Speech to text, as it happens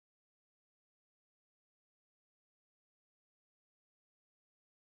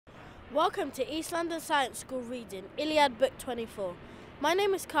Welcome to East London Science School reading, Iliad Book 24. My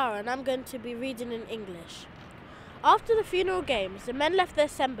name is Cara and I'm going to be reading in English. After the funeral games, the men left the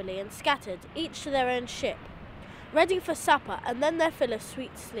assembly and scattered, each to their own ship, ready for supper and then their fill of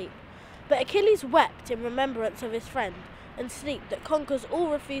sweet sleep. But Achilles wept in remembrance of his friend, and sleep that conquers all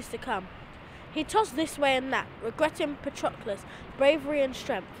refused to come. He tossed this way and that, regretting Patroclus' bravery and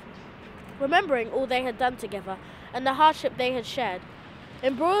strength, remembering all they had done together and the hardship they had shared.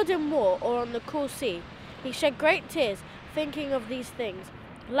 Embroiled in war or on the cruel sea, he shed great tears thinking of these things,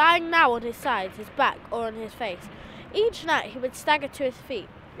 lying now on his side, his back, or on his face. Each night he would stagger to his feet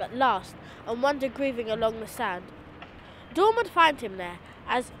at last and wander grieving along the sand. Dawn would find him there,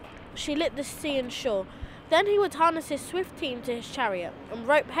 as she lit the sea and shore. Then he would harness his swift team to his chariot and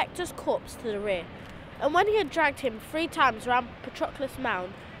rope Hector's corpse to the rear. And when he had dragged him 3 times round Patroclus'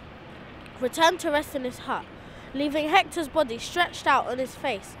 mound, returned to rest in his hut, leaving Hector's body stretched out on his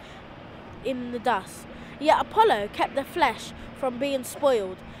face in the dust. Yet Apollo kept the flesh from being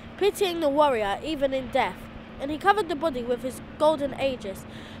spoiled, pitying the warrior even in death, and he covered the body with his golden aegis,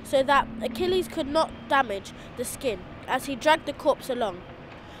 so that Achilles could not damage the skin as he dragged the corpse along.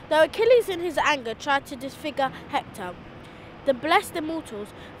 Though Achilles in his anger tried to disfigure Hector, the blessed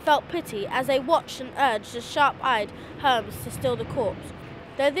immortals felt pity as they watched and urged the sharp-eyed Hermes to steal the corpse.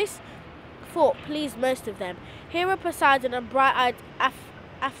 Though this thought pleased most of them, Hera, Poseidon and bright-eyed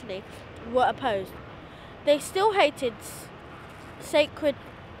Aphne were opposed. They still hated sacred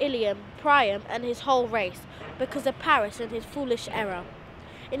Ilium, Priam and his whole race because of Paris and his foolish error.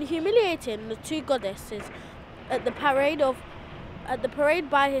 In humiliating the 2 goddesses at the parade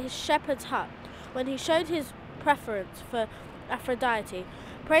by his shepherd's hut, when he showed his preference for Aphrodite,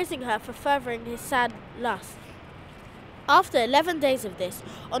 praising her for furthering his sad lust. After 11 days of this,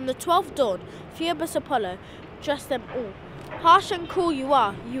 on the 12th dawn, Phoebus Apollo dressed them all. Harsh and cruel you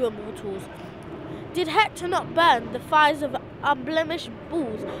are, you immortals. Did Hector not burn the thighs of unblemished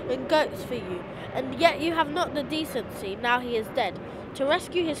bulls and goats for you, and yet you have not the decency, now he is dead, to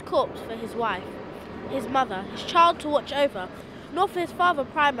rescue his corpse for his wife, his mother, his child to watch over, nor for his father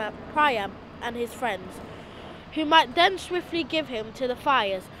Priam and his friends, who might then swiftly give him to the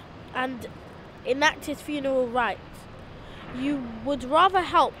fires and enact his funeral rites. You would rather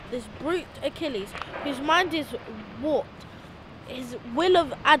help this brute Achilles, whose mind is warped, his will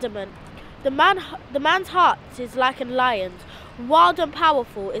of adamant. The man's heart is like a lion's, wild and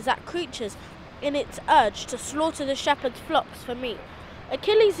powerful is that creature's in its urge to slaughter the shepherd's flocks for meat.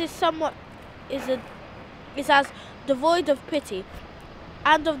 Achilles is as devoid of pity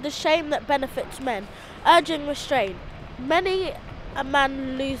and of the shame that benefits men, urging restraint. Many a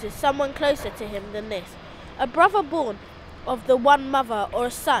man loses someone closer to him than this, a brother born of the one mother or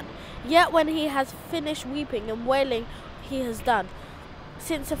a son, yet when he has finished weeping and wailing he has done,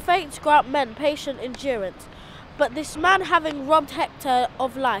 since the fates grant men patient endurance. But this man, having robbed Hector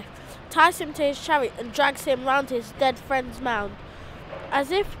of life, ties him to his chariot and drags him round his dead friend's mound,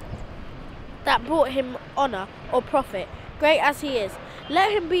 as if that brought him honour or profit, great as he is.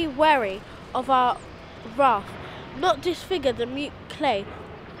 Let him be wary of our wrath, not disfigure the mute clay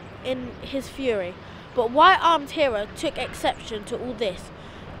in his fury. But why armed Hera took exception to all this?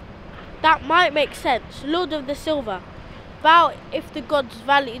 That might make sense, Lord of the Silver. Vow if the gods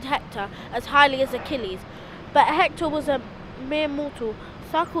valued Hector as highly as Achilles. But Hector was a mere mortal,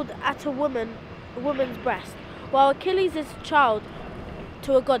 suckled at a woman's breast, while Achilles is child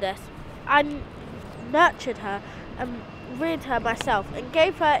to a goddess. I nurtured her and reared her myself, and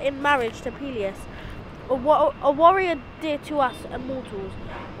gave her in marriage to Peleus, a warrior dear to us immortals.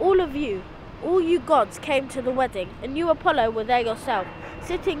 All you gods came to the wedding, and you, Apollo, were there yourself,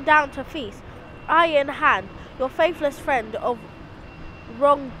 sitting down to feast, eye in hand, your faithless friend of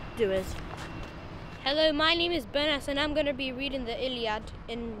wrongdoers. Hello, my name is Benas, and I'm going to be reading the Iliad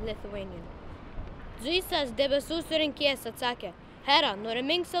in Lithuanian. Zeusas debesų surinkėjas atsakė, Hera,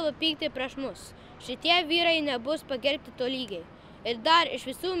 nurimink savo pyktį prieš mus. Šitie vyrai nebus pagerbti tolygiai. Ir dar iš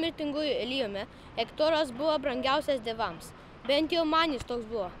visų mirtingųjų Iliume, Hektoras buvo brangiausias dievams. Bent jau man jis toks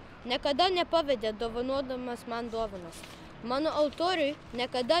buvo. Niekada nepavedė dovanodamas man dovanas. Mano altoriui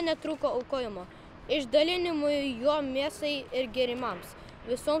niekada netrūko aukojimo, išdalinimui jo mėsai ir gėrimams,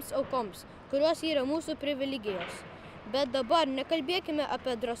 visoms aukoms, kurios yra mūsų privilegijos. Bet dabar nekalbėkime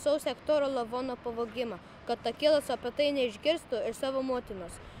apie drąsaus Hektoro lavono pavogimą, kad Akilas apie tai neišgirstų ir savo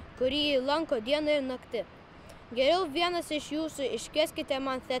motinos, kurį jį lanko dieną ir naktį. Geriau vienas iš jūsų iškvieskite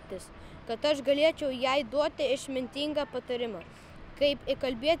man Thetis, kad aš galėčiau jai duoti išmintingą patarimą, kaip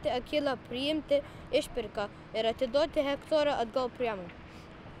įkalbėti Akilą priimti išpirką ir atiduoti Hektorą atgal Priamui.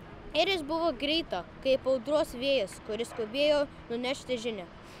 Ir jis buvo greita, kaip audros vėjas, kuris skubėjo nunešti žinią.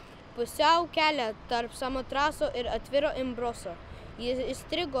 pusiau kelią tarp Samotraso ir atviro Imbroso. Jis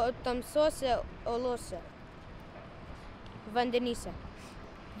įstrigo tamsiuose olose vandenyse.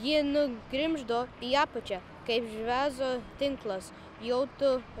 Ji nugrimzdo į apačią, kaip žvezo tinklas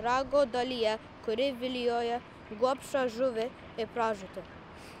jautų rago dalyje, kuri vilioja gobšą žuvį į pražūtį.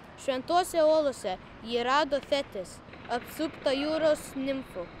 Šventuose olose ji rado Thetis, apsuptą jūros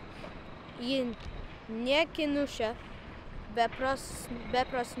nimfų. Ji niekinušia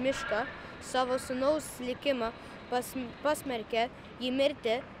beprasmiška savo sūnaus likimą pasmerkė jį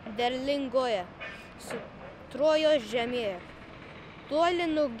mirti derlingoje Trojos žemėje, toli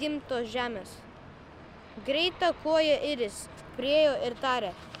nuo gimtos žemės. Greita koja Iris priėjo ir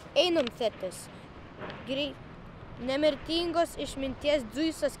tarė: einam, Thetis, nemirtingos išminties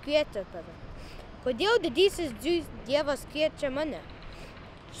Dzeusas kviečia tave. Kodėl didysis dievas kviečia mane?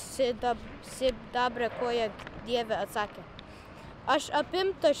 Sidabra koja dieve atsakė: aš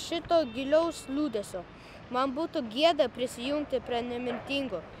apimta šito giliaus liūdesio. Man būtų gėda prisijungti prie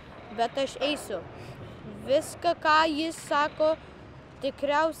nemirtingų, bet aš eisiu. Viską, ką jis sako,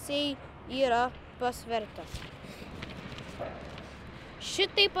 tikriausiai yra pasverta.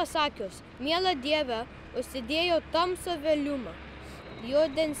 Šitai pasakius, miela dieve, užsidėjo tamsą veliumą,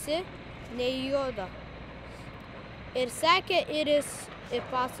 juodensi nei juoda. Ir sekė Iris ir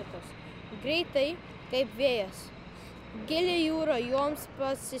pasakos, greitai kaip vėjas. Gili jūra joms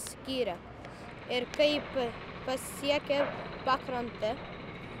pasiskyrė ir kaip pasiekė pakrantę,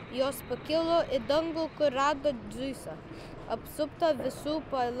 jos pakilo į dangų, kur rado Dzeusą, apsuptą visų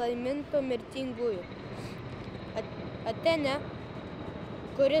palaimintų mirtingųjų. Atene,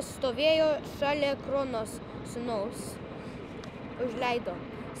 kuris stovėjo šalia Kronos sūnaus, užleido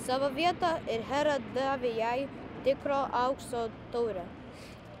savo vietą ir Hera davė jai tikro aukso taurę.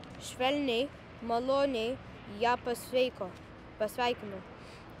 Švelniai, maloniai ją pasveikino.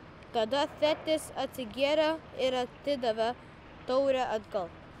 Tada Thetis atsigėrė ir atidavė taurę atgal.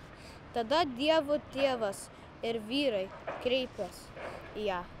 Tada Dievo tėvas ir vyrai kreipės į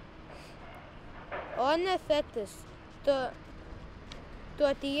ją: o ne Thetis, tu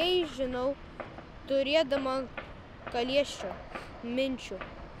atėjai, žinau, turėdama kalieščio minčių.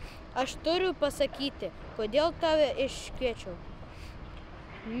 Aš turiu pasakyti, kodėl tave iškviečiau.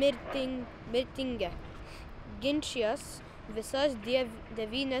 Mirtinge ginčijas visas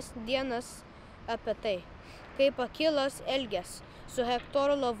 9 dienas apie tai, kaip Akilas elgės su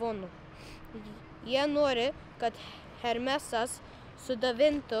Hektoro lavonu. Jie nori, kad Hermesas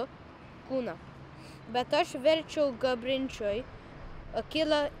sudavintų kūną, bet aš verčiau Gabrinčiui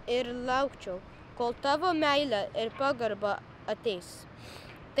Akilą ir laukčiau, kol tavo meilė ir pagarba ateis.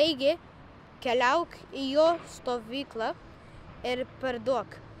 Taigi, keliauk į jo stovyklą ir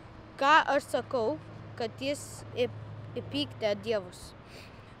parduok, ką aš sakau, kad jis įpykdė dievus.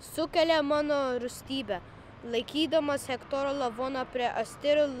 Sukelia mano rūstybę, laikydamas Hektoro lavoną prie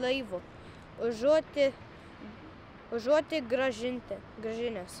astirų laivų, užuoti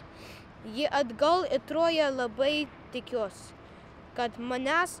grąžinęs. Jį atgal į Troją labai tikiuosi, kad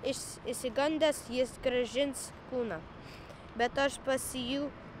manęs išsigandęs jis grąžins kūną. Bet aš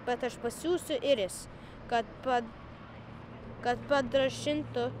pasiųsiu Iris, kad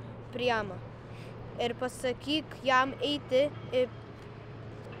padrašintų Priamą. Ir pasakyk jam eiti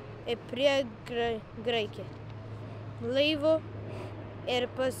prie Graikį laivų ir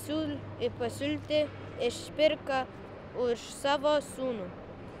pasiūlyti išpirką už savo sūnų.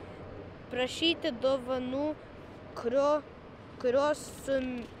 Prašyti dovanų, kurios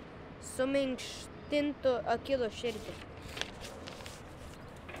suminkštintų Akilo širdį.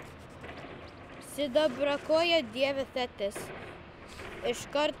 Sidabrakoja dieve Thetis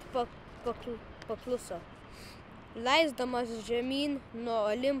iškart pakluso, leisdamas žemyn nuo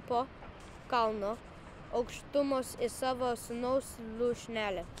Olimpo kalno aukštumos į savo sūnaus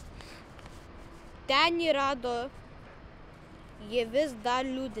lūšnelę. Ten jį rado jį vis dar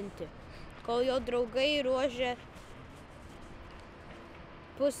liūdinti, kol jo draugai ruošė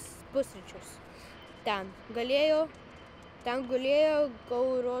pusryčius. Ten gulėjo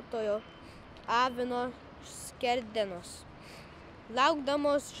gauruotojo avino skerdenos,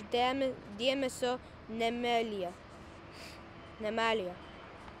 laukdamos dėmesio Nemelija.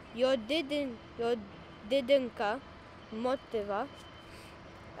 Jo didinka motyva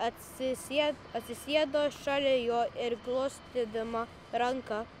atsisėdo šalia jo ir glostydama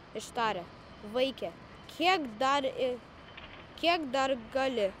ranką ištarė: vaike, kiek dar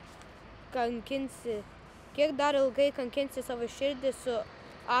ilgai kankinsi savo širdį su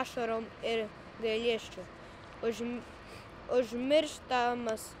ašarom ir gailesčiu,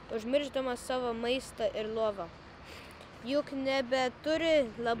 užmiršdamas savo maistą ir lovą. juk nebeturi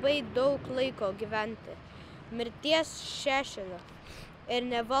labai daug laiko gyventi. Mirties šešėlio ir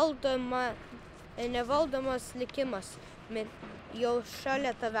nevaldomas likimas jau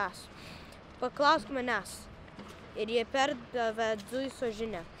šalia tavęs. Paklausk manęs. Ir jie perdavė Dzeuso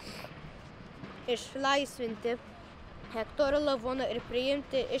žinią. Išlaisvinti Hektoro lavoną ir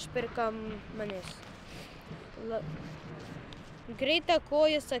priimti išpirkamanis.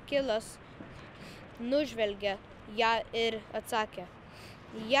 Greitakojis Akilas nužvelgė ją ir atsakė: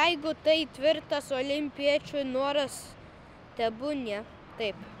 jeigu tai tvirtas olimpiečių noras, tebūnie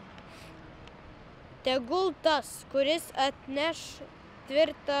taip. Tegul tas, kuris atneš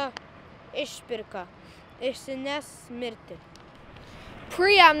tvirtą išpirką, išsines mirtį.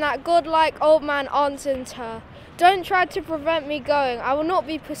 Priam, that godlike old man, answered her, "Don't try to prevent me going, I will not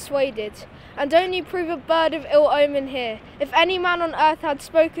be persuaded. And don't you prove a bird of ill omen here. If any man on earth had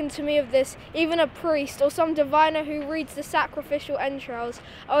spoken to me of this, even a priest or some diviner who reads the sacrificial entrails,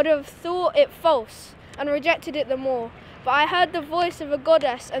 I would have thought it false and rejected it the more. But I heard the voice of a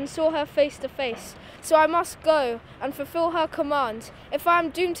goddess and saw her face to face. So I must go and fulfill her command. If I am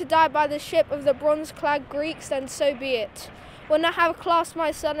doomed to die by the ship of the bronze-clad Greeks, then so be it. When I have clasped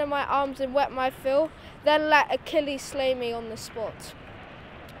my son in my arms and wept my fill, then let Achilles slay me on the spot."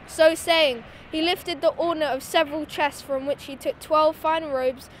 So saying, he lifted the ornament of several chests, from which he took 12 fine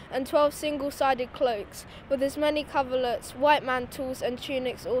robes and 12 single-sided cloaks, with as many coverlets, white mantles, and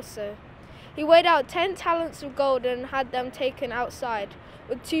tunics also. He weighed out 10 talents of gold and had them taken outside,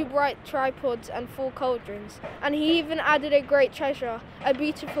 with 2 bright tripods and 4 cauldrons. And he even added a great treasure, a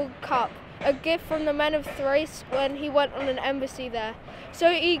beautiful cup, a gift from the men of Thrace when he went on an embassy there.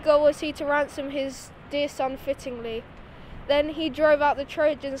 So eager was he to ransom his dear son fittingly. Then he drove out the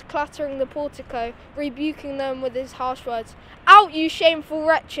Trojans, clattering the portico, rebuking them with his harsh words. "Out, you shameful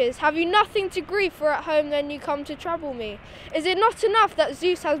wretches! Have you nothing to grieve for at home, then you come to trouble me? Is it not enough that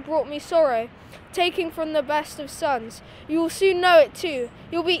Zeus has brought me sorrow, taking from the best of sons? You will soon know it too.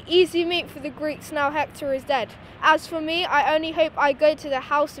 You'll be easy meat for the Greeks now Hector is dead. As for me, I only hope I go to the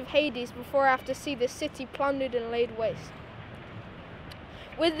house of Hades before I have to see the city plundered and laid waste."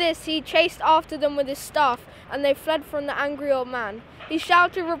 With this he chased after them with his staff, and they fled from the angry old man. He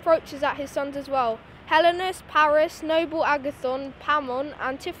shouted reproaches at his sons as well: Helenus, Paris, noble Agathon, Pamon,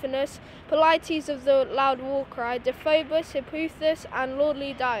 Antiphanus, Polites of the loud war cry, Dephobus, Hippothus, and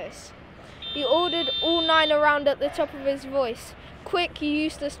lordly Dius. He ordered all 9 around at the top of his voice: "Quick, you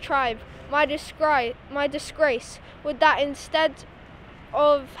useless tribe! My disgrace, would that instead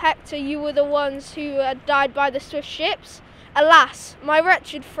of Hector you were the ones who had died by the swift ships? Alas, my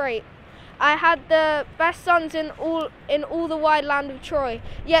wretched fate! I had the best sons in all the wide land of Troy,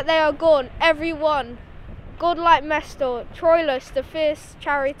 yet they are gone, every one. Godlike Mestor, Troilus, the fierce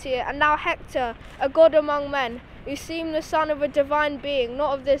charioteer, and now Hector, a god among men, who seemed the son of a divine being,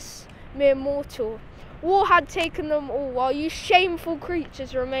 not of this mere mortal. War had taken them all, while you shameful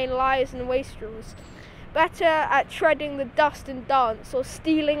creatures remain liars and wastrels, better at treading the dust and dance, or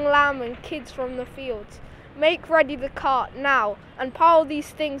stealing lamb and kids from the fields. Make ready the cart now, and pile these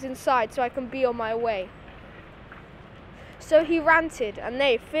things inside so I can be on my way." So he ranted, and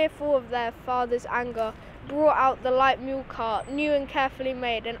they, fearful of their father's anger, brought out the light mule cart, new and carefully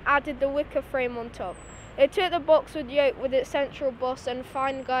made, and added the wicker frame on top. They took the boxwood yoke with its central boss and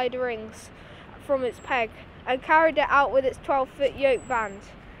fine guide rings from its peg, and carried it out with its 12-foot yoke band.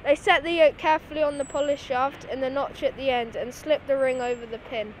 They set the yoke carefully on the polished shaft in the notch at the end, and slipped the ring over the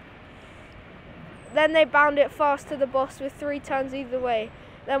pin. Then they bound it fast to the boss with 3 turns either way,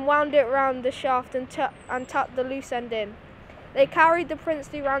 then wound it round the shaft and tucked the loose end in. They carried the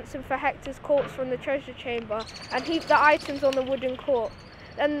princely ransom for Hector's corpse from the treasure chamber, and heaped the items on the wooden court.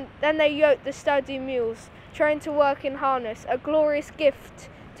 Then they yoked the sturdy mules, trained to work in harness, a glorious gift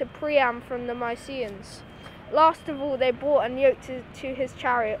to Priam from the Mysians. Last of all they brought and yoked to his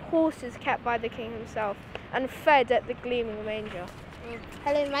chariot horses kept by the king himself, and fed at the gleaming manger.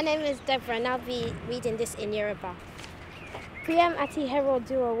 Hello, my name is Deborah and I'll be reading this in Yoruba. Priam ati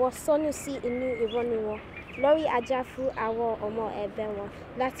Herodua was sonu si inu ironiwo. Lori ajafu awo omo ebewa.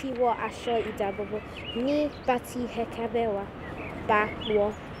 Lati wo asho idabobo. Ni bati hekabewa. Ba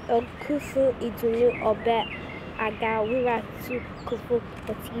wo. Okufu idunu obe agawira tu kufu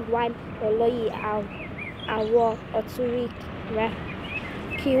eti wan oloyi awo oturi re.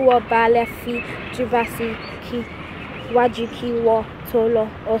 Ki wo bale fi jubasi ki Wajuki wo tolo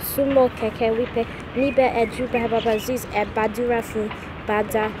osumo keke wipe nibe ejube baba ziz e badura fun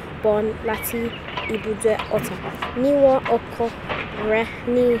bada bon lati ibude ota ni won oko re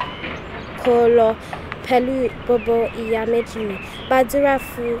ni kolo pelu bobo iya meji badura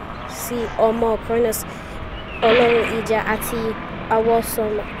fu si omo kronos Ọlọ́run ìjà àti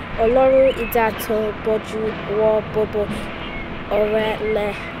àwọsánmọ̀. Ọlọ́run ìjà tó bójú wọ gbogbo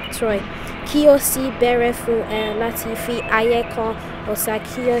orílẹ̀ Troy. Kí ó sì bẹ̀rẹ̀ fún ẹ láti fi ayé kan ọ̀sà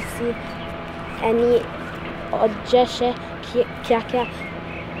kí ó sì ẹni ọ̀jẹ̀ṣẹ̀ kíákíá.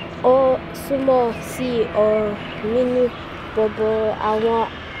 Ó súnmọ́ sí ọ nínú gbogbo àwọn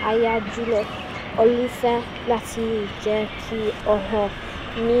aya jùlọ. Olùfẹ́ láti jẹ́ kí ó hàn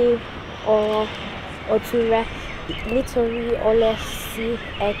ní ọ̀rọ̀ ọ̀tún rẹ̀ nítorí ó lè sí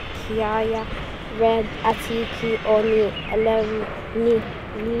ẹ̀kíáyà rẹ̀ àti kí ó ní ẹlẹ́rù ní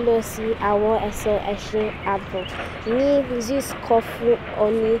lílọ sí àwọn ẹ̀ṣọ́ ẹ̀sìn ààbò. Ní Zeus kọ fún ọ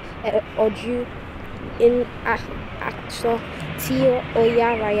ní ojú aṣọ tí ó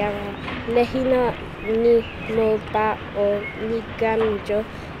yára lẹ́yìn náà ni mo bá ọ nígbàmíjọ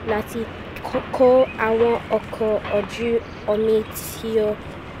láti kó àwọn ọkọ̀ ojú omi tí ó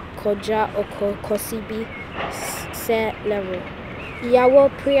kọjá ọkọ̀ kọ síbi ṣe lérò. Ìyàwó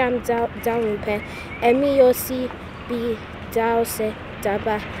Priam dáhùn pé èmi yóò sì bí dáhùn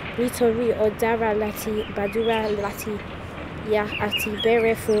dábàá nítorí ó dára láti gbàdúrà láti yá àti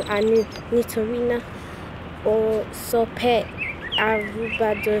bẹ̀rẹ̀ fún àánú. Nítorí náà ó sọ pé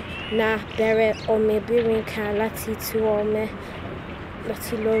àrùbádò náà bẹ̀rẹ̀ ọmọbìnrin kan láti tú ọmọ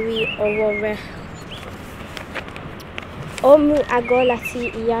láti lórí ọwọ́ rẹ̀. Ó mú àgọ́ láti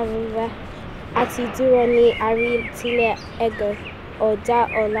ìyàwó rẹ̀ àti dúró ní àrètí ẹ̀gọ́. Ó dá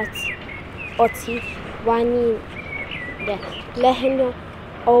ọ láti ọtí wáìnì rẹ̀. Lẹ́yìn náà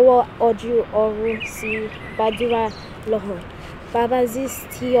ó wọ ojú ọ̀run sí gbàdúrà lọ́hùn. Baba Zeus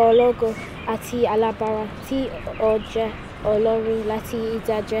tí ológo àti alágbára tí ó jẹ́ Ọlọ́run láti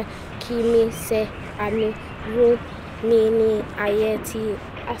ìdájọ́ kí mi ṣe àmì run mi ní ayé tí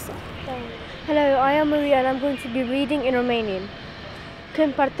àṣà. Hello, I am Maria and I'm going to be reading in Romanian.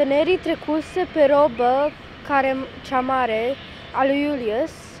 Când partenerii trecuse pe robă cea mare a lui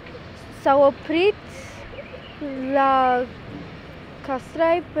Iulius s-au oprit la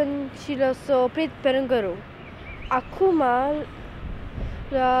Castrai și s-au oprit pe lângă râu. Acum,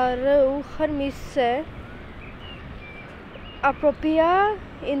 la râu Hărmis se apropia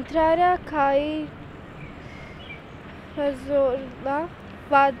intrarea cai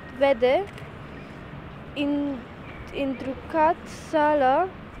va vede intrucat sala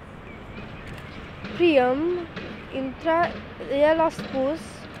Priam el a spus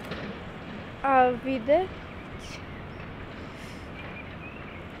vide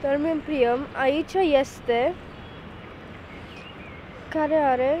termen Priam aici este care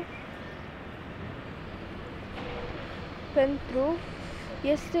are pentru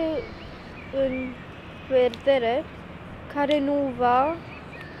este în vedere care nu va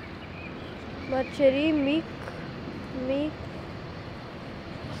mărceri mic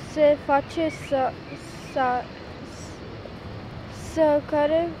se face să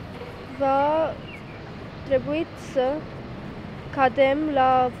care va trebui să cadem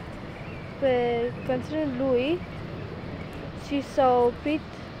pe canționul lui și s-a oprit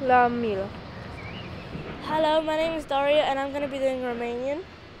la milă. Hello, my name is Daria and I'm going to be doing Romanian.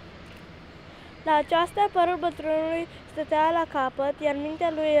 La aceasta, părul bătrânului stătea la capăt, iar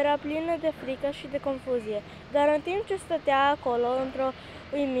mintea lui era plină de frică și de confuzie. Dar în timp ce stătea acolo, într-o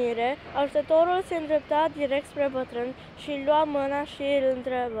uimire, ajutătorul se îndrepta direct spre bătrân și îi lua mâna și îl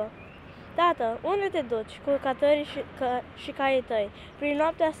întrebă: Tată, unde te duci cu catării și caii tăi, prin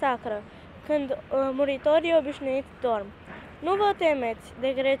noaptea sacră, când muritorii obișnuiți dorm? Nu vă temeți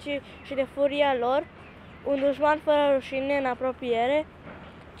de grecii și de furia lor, un dușman fără rușine în apropiere?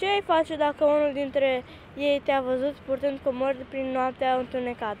 Ce ai face dacă unul dintre ei te-a văzut purtând comori prin noaptea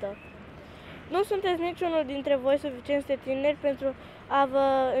întunecată? Nu sunteți niciunul dintre voi suficient de tineri pentru a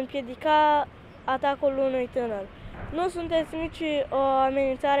vă împiedica atacul unui tânăr. Nu sunteți nici o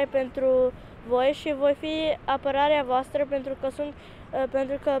amenințare pentru voi și voi fi apărarea voastră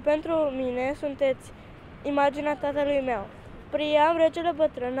pentru că pentru mine sunteți imaginea tatălui meu. Priam, regele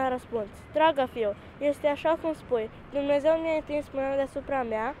bătrân, a răspuns: Dragă fiu, este așa cum spui. Dumnezeu mi-a întins mâna deasupra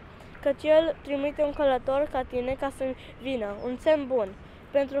mea, căci El trimite un călător ca tine ca să vină, un semn bun,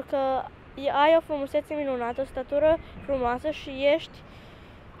 pentru că ai o frumusețe minunată, o statură frumoasă și ești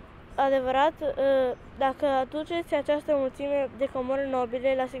adevărat dacă aduceți această mulțime de comori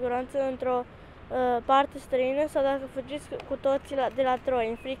nobile la siguranță într-o parte străină sau dacă fugiți cu toți de la Troi,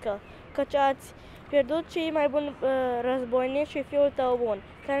 în frică, căci ați pierdut cei mai buni războinici și fiul tău bun,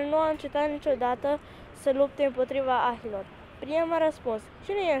 care nu a încetat niciodată să lupte împotriva ahilor. Priam a răspuns: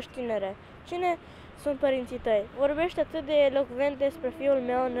 Cine ești, tinere? Cine sunt părinții tăi? Vorbește atât de elocvent despre fiul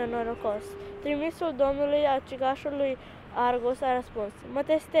meu nenorocos, trimisul Domnului, a cigașului Argus a răspuns: Mă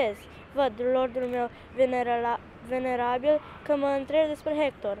testez. Văd, lordul meu venerabil, că mă întreb despre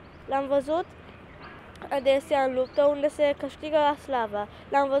Hector. L-am văzut adesea în luptă unde se câștigă slava.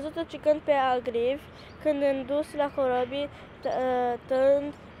 L-am văzut ucigând pe agrivi când îndus la corăbii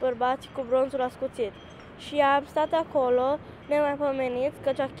tând bărbați cu bronzul ascuțit. Și am stat acolo nemaipomeniți,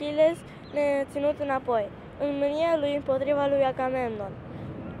 căci Achilles ne-a ținut înapoi, în mânia lui împotriva lui Agamemnon.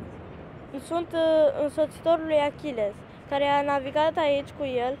 Sunt însoțitorul lui Achilles, care a navigat aici cu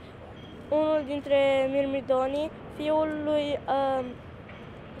el, unul dintre mirmidonii, fiul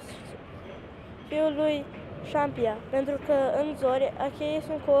lui Șampia, pentru că în zori achei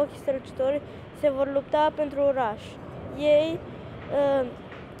sunt cu ochii strălucitori, se vor lupta pentru oraș. Ei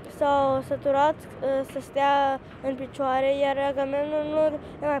s-au săturat să stea în picioare, iar Agamemnon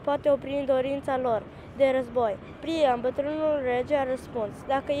nu mai poate opri în dorința lor de război. Priam, bătrânul rege, a răspuns: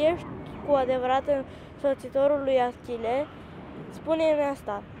 Dacă ești cu adevărat însoțitorul lui Achille, spune-mi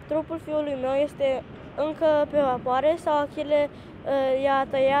asta. Trupul fiului meu este încă pe vapoare sau Achille i-a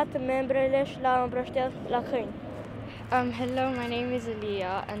tăiat membrele și l-a împrăștiat la câini? Hello, my name is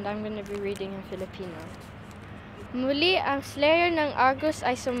Iliad and I'm going to be reading in Filipino. Muli, ang slayer ng Argus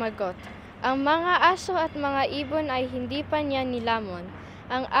ay sumagot. Ang mga aso at mga ibon ay hindi pa niya nilamon.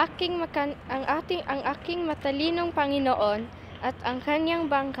 Ang aking matalinong Panginoon at ang kanyang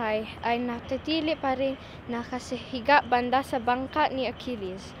bangkay ay natitili pa rin nakahiga banda sa bangka ni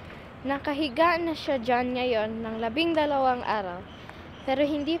Achilles. Nakahiga na siya dyan ngayon ng 12 araw, pero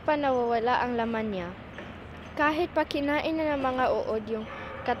hindi pa nawawala ang laman niya. Kahit pa kinain na ng mga uod yung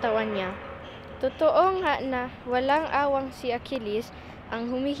katawan niya. Totoo nga na walang awang si Achilles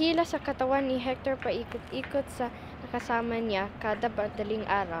ang humihila sa katawan ni Hector paikot-ikot sa kasama niya kada madaling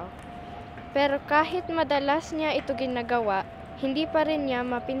araw. Pero kahit madalas niya ito ginagawa, hindi pa rin niya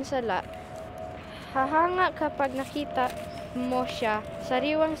mapinsala. Hahanga kapag nakita mo siya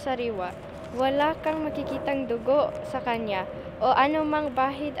sariwang-sariwa. Wala kang makikitang dugo sa kanya o anumang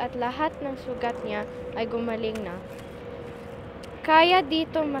bahid at lahat ng sugat niya ay gumaling na. Kaya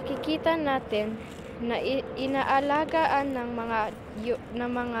dito makikita natin na inaalagaan ng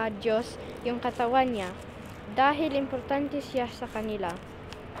mga Diyos yung katawan niya dahil importante siya sa kanila.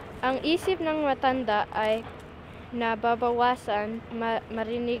 Ang isip ng matanda ay nababawasan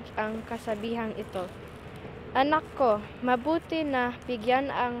marinig ang kasabihang ito. Anak ko, mabuti na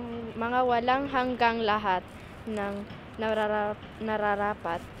bigyan ang mga walang hanggang lahat ng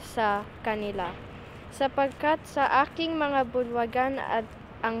nararapat sa kanila. Sapagkat sa aking mga bulwagan at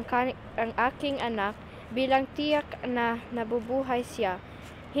ang aking anak bilang tiyak na nabubuhay siya.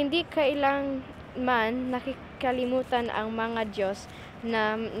 Hindi kailanman nakikalimutan ang mga Diyos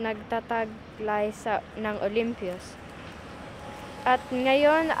na nagtataglay ng Olympus. At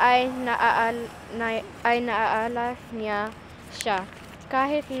ngayon ay naaalala niya siya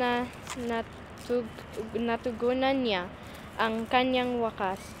kahit na natugunan niya ang kanyang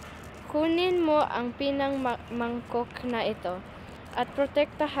wakas. Kunin mo ang pinang mangkok na ito at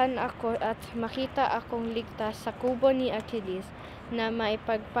protektahan ako at makita akong ligtas sa kubo ni Achilles na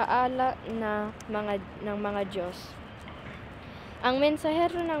maipagpaala ng mga Diyos. Ang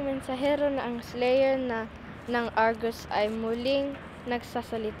mensahero ng slayer ng Argus ay muling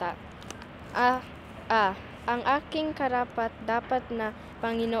nagsasalita. Ang aking karapat dapat na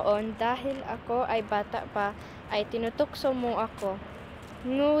Panginoon, dahil ako ay bata pa, ay tinutukso mo ako.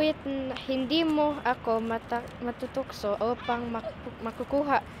 Ngunit hindi mo ako matutukso upang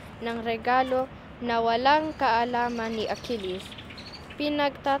makukuha ng regalo na walang kaalaman ni Achilles.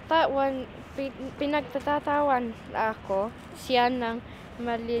 Pinagtatatawan ako siya ng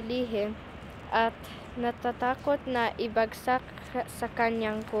malilihim at natatakot na ibagsak sa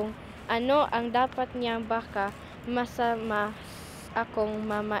kanyang kung ano ang dapat niyang baka masama akong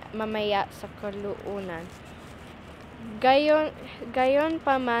mamaya sa kaloonan. Gayon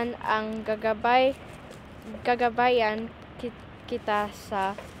pa man ang gagabayan kita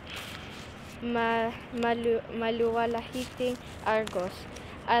sa maluwalahiting Argos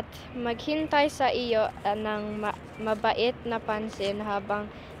at maghintay sa iyo ng mabait na pansin habang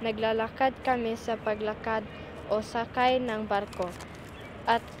naglalakad kami sa paglakad o sakay ng barko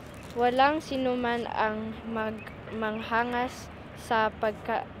at walang sinuman ang manghangas sa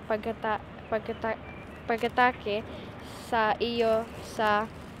pagkatake sa iyo sa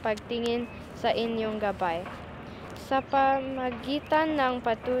pagtingin sa inyong gabay. Sa pamagitan ng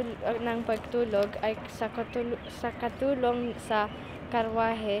pagtulog ay sa katulong sa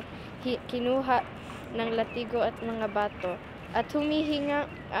karwahe, kinuha ng latigo at mga bato at humihinga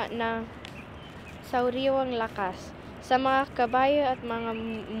ng sauriwang lakas sa mga kabayo at mga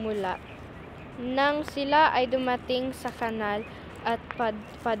mula. Nang sila ay dumating sa kanal at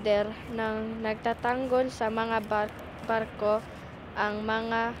pader nang nagtatanggol sa mga barko, ang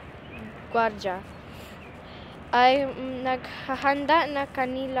mga gwardya ay naghahanda na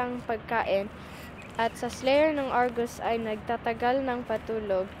kanilang pagkain at sa slayer ng Argus ay nagtatagal ng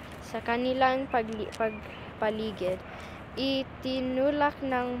patulog sa kanilang pagpaligid. Itinulak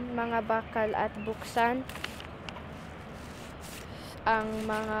ng mga bakal at buksan ang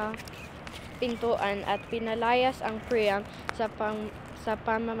mga pintuan at pinalayas ang Priam sa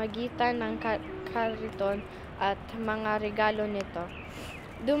pamamagitan ng kariton at mga regalo nito.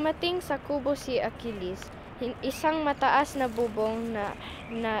 Dumating sa kubo si Achilles, isang mataas na bubong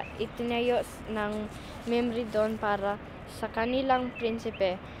na itinayo ng Memridon para sa kanilang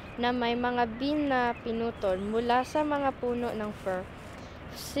prinsipe na may mga bin na pinutol mula sa mga puno ng fir.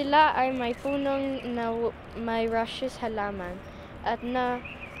 Sila ay may punong na may rushes halaman at na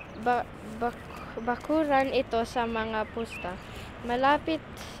bakuran ito sa mga pusta. Malapit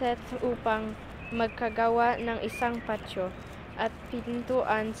set upang magkagawa ng isang patio at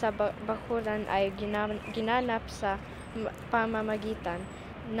pintuan sa bakuran ay ginanap sa pamamagitan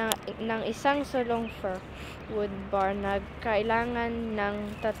ng isang sulong fir wood bar na kailangan ng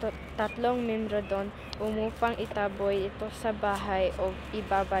tatlong membro doon upang itaboy ito sa bahay o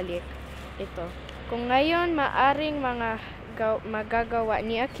ibabalik ito. Kung ngayon maaring magagawa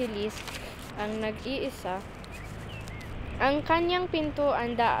ni Achilles ang nag-iisa, ang kanyang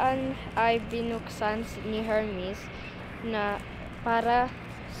pintuan daan ay binuksan ni Hermes na para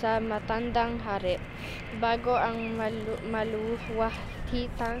sa matandang hari bago ang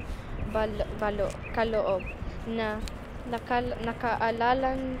maluwahitang kaloob na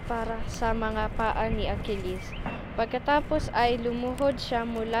nakaalalan para sa mga paa ni Achilles. Pagkatapos ay lumuhod siya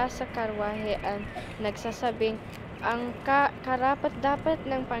mula sa karwahe at nagsasabing, ang karapat-dapat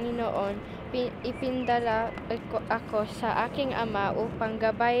ng Panginoon, ipindala ako sa aking ama upang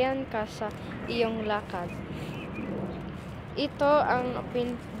gabayan ka sa iyong lakad. Ito ang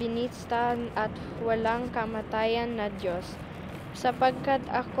binista at walang kamatayan na Diyos, sapagkat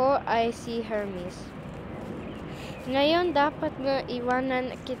ako ay si Hermes. Ngayon dapat nga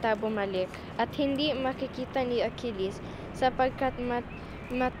iwanan kita bumalik at hindi makikita ni Achilles, sapagkat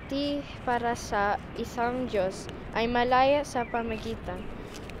mati para sa isang Diyos ay malaya sa pamagitan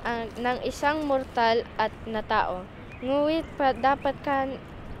ng isang mortal at na tao. Ngunit dapat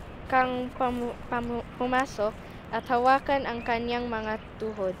kang pumasok at hawakan ang kanyang mga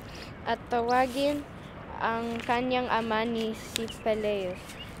tuhod at tawagin ang kanyang ama ni si Peleus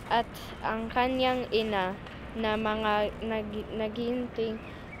at ang kanyang ina na mga naginting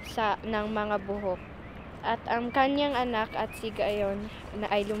ng mga buhok at ang kanyang anak at si gayon na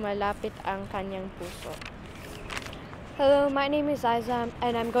ay lumalapit ang kanyang puso. Hello, my name is Isa,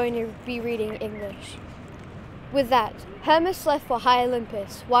 and I'm going to be reading English. With that, Hermes left for high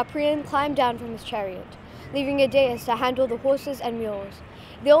Olympus, while Priam climbed down from his chariot, leaving Idaeus to handle the horses and mules.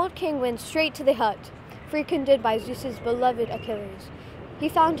 The old king went straight to the hut, frequented by Zeus's beloved Achilles. He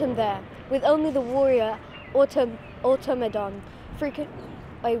found him there, with only the warrior Automedon,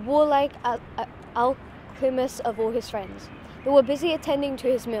 a warlike alchemist of all his friends. They were busy attending to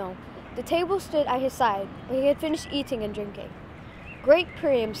his meal. The table stood at his side, but he had finished eating and drinking. Great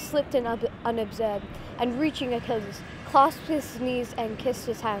Priam slipped in unobserved, and reaching Achilles, clasped his knees and kissed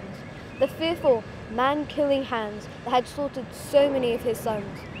his hands. The fearful, man-killing hands that had slaughtered so many of his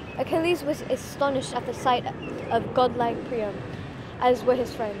sons. Achilles was astonished at the sight of godlike Priam, as were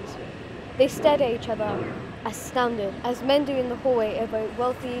his friends. They stared at each other, astounded, as men do in the hallway of a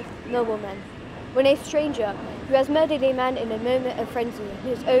wealthy nobleman, when a stranger, who has murdered a man in a moment of frenzy in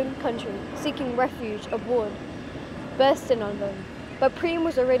his own country, seeking refuge abroad, burst in on them. But Priam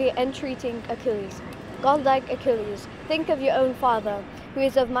was already entreating Achilles. Godlike Achilles, think of your own father, who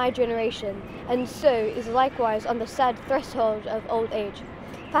is of my generation, and so is likewise on the sad threshold of old age.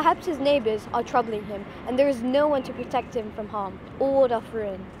 Perhaps his neighbors are troubling him, and there is no one to protect him from harm or ward off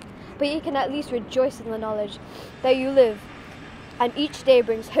ruin. But he can at least rejoice in the knowledge that you live, and each day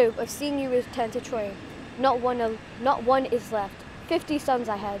brings hope of seeing you return to Troy. Not one is left. 50 sons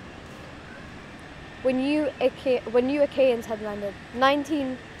I had when you Achaeans had landed,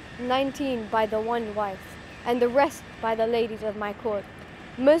 19 by the one wife, and the rest by the ladies of my court.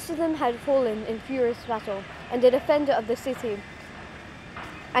 Most of them had fallen in furious battle, and the defender of the city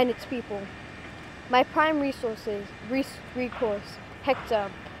and its people. My prime recourse, Hector,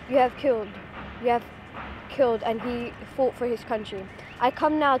 you have killed, and he fought for his country. I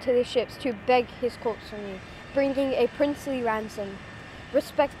come now to the ships to beg his corpse from you, bringing a princely ransom.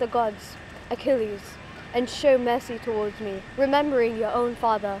 Respect the gods, Achilles, and show mercy towards me, remembering your own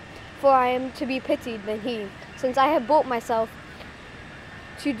father, for I am to be pitied than he, since I have brought myself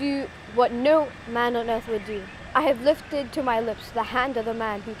to do what no man on earth would do. I have lifted to my lips the hand of the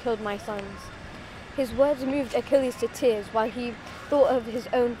man who killed my sons. His words moved Achilles to tears while he thought of his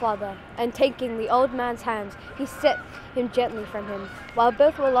own father, and taking the old man's hands, he set him gently from him, while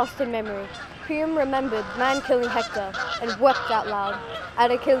both were lost in memory. Priam remembered man-killing Hector and wept out loud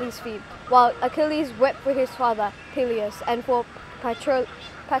at Achilles' feet, while Achilles wept for his father Peleus and for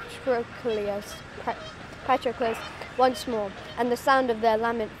Patroclus once more, and the sound of their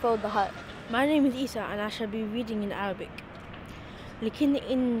lament filled the hut. My name is Isa and I shall be reading in Arabic. لكن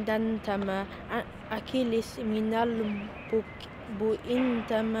إن دنتما أكيلس من البؤ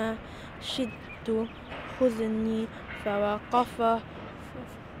إنتما شدت حزني فوقف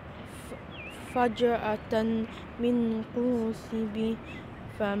فجأة من قوسي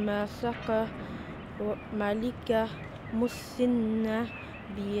فمسك ملك مسن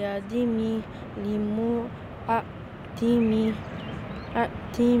بيدمي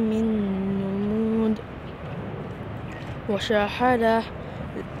أتي من نمود وشاهد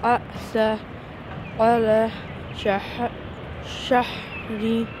الأسى على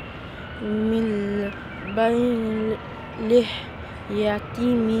شهري من بين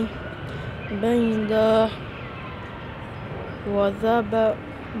لحيتي بيضاء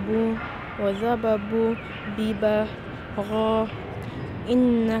وذبب ببغاء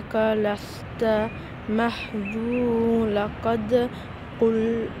إنك لست محجول قد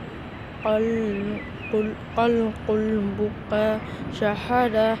قلبك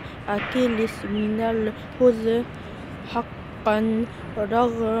شهد أكيلس من الحزن حقا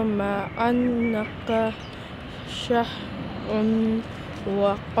رغم أنك شهر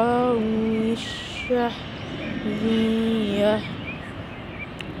وقوي الشهرية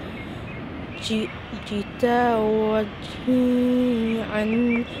جئت وجهي عن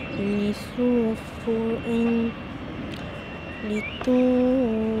لسفر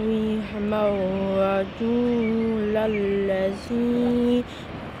لتوهم الرجل الذي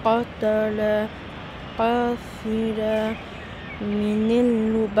قتل قاصدا من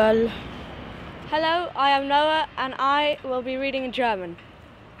اللبل. Hello, I am Noah and I will be reading in German.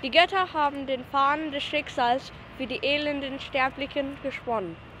 Die Götter haben den Faden des Schicksals für die elenden Sterblichen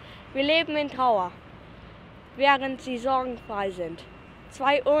gesponnen. Wir leben in Trauer, während sie sorgenfrei sind.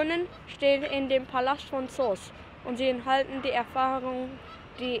 2 Urnen stehen in dem Palast von Zeus und sie enthalten die Erfahrung,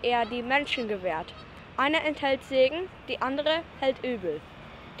 die er die Menschen gewährt. Eine enthält Segen, die andere hält Übel.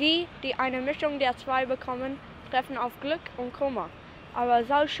 Die, die eine Mischung der 2 bekommen, treffen auf Glück und Kummer. Aber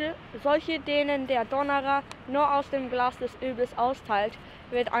solche, denen der Donnerer nur aus dem Glas des Übels austeilt,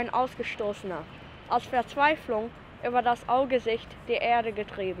 wird ein Ausgestoßener, aus Verzweiflung über das Augesicht der Erde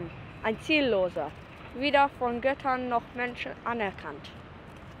getrieben. Ein Zielloser, weder von Göttern noch Menschen anerkannt.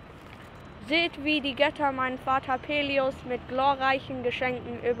 Seht, wie die Götter meinen Vater Peleus mit glorreichen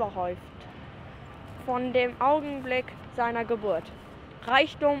Geschenken überhäuft. Von dem Augenblick seiner Geburt.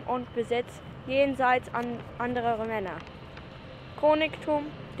 Reichtum und Besitz jenseits anderer Männer. Königtum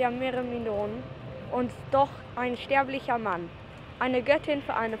der Myrmidon und doch ein sterblicher Mann. Eine Göttin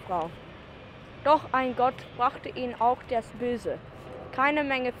für eine Frau. Doch ein Gott brachte ihn auch das Böse. Keine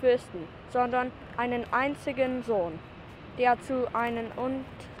Menge Fürsten, sondern einen einzigen Sohn, der zu einem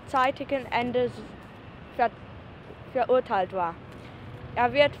unzeitigen Ende verurteilt war.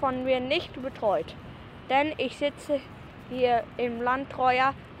 Er wird von mir nicht betreut, denn ich sitze hier im Land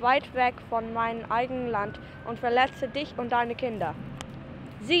Troja, weit weg von meinem eigenen Land und verletze dich und deine Kinder.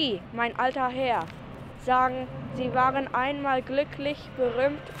 Sie, mein alter Herr, sagen, sie waren einmal glücklich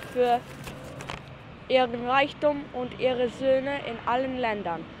berühmt für ihren Reichtum und ihre Söhne in allen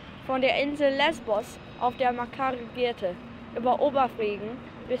Ländern. Von der Insel Lesbos, auf der Makar regierte, über Oberfrieden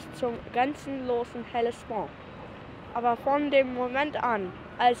bis zum grenzenlosen Hellespont. Aber von dem Moment an,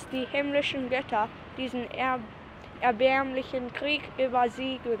 als die himmlischen Götter diesen erbärmlichen Krieg über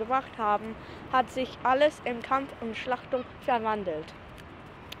sie gebracht haben, hat sich alles in Kampf und Schlachtung verwandelt.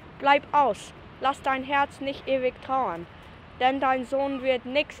 Bleib aus, lass dein Herz nicht ewig trauern, denn dein Sohn wird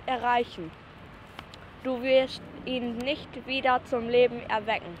nichts erreichen. Du wirst ihn nicht wieder zum Leben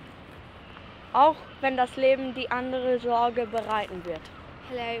erwecken, auch wenn das Leben die andere Sorge bereiten wird.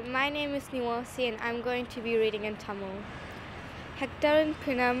 Hello, my name is Niwasi and I'm going to be reading in Tamil. Hectorin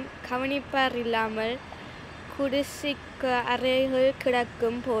Pinam கவனிப்பறில்லாமல் குடிசைக்கு அறைகள்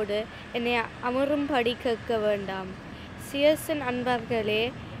கிடக்கும் போது என்னை அமரும்படி கேட்க வேண்டாம். சியசன் அன்பர்களே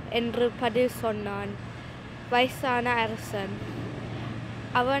என்று பதில் சொன்னான் வயசான அரசன்.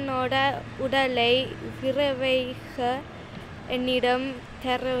 அவனோட உடலை விரைவைக என்னிடம்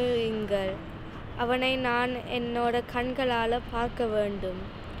தருவீங்கள். அவனை நான் என்னோட கண்களால் பார்க்க வேண்டும்.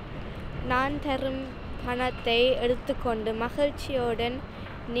 நான் தரும் பணத்தை எடுத்துக்கொண்டு மகிழ்ச்சியுடன்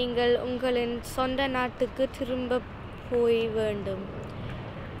நீங்கள் உங்களின் சொந்த நாட்டுக்கு திரும்ப போய் வேண்டும்.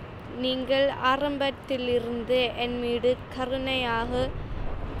 நீங்கள் ஆரம்பத்திலிருந்து என் மீது கருணையாக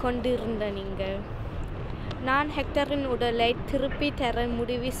கொண்டிருந்த நீங்கள். நான் ஹெக்டரின் உடலை திருப்பி தர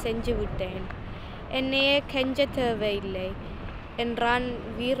முடிவு செஞ்சு விட்டேன். என்னையே கெஞ்ச தேவையில்லை என்றான்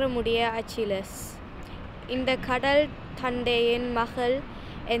வீரமுடைய அச்சிலஸ். இந்த கடல் தந்தையின் மகள்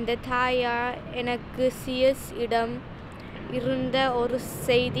என்ற தாயார் எனக்கு சியஸ் இடம் இருந்த ஒரு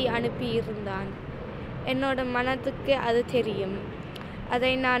செய்தி அனுப்பியிருந்தான். என்னோட மனதுக்கு அது தெரியும்.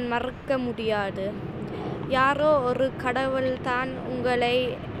 அதை நான் மறக்க முடியாது. யாரோ ஒரு கடவுள்தான் உங்களை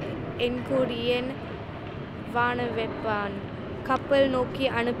என்கூடியன் வான வைப்பான் கப்பல் நோக்கி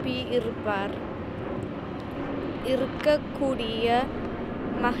அனுப்பி இருப்பார். இருக்கக்கூடிய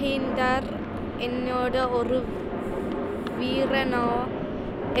மஹிந்தர் என்னோட ஒரு வீரனோ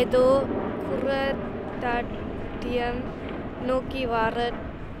ஏதோ குரதாட்டியம் நோக்கி வர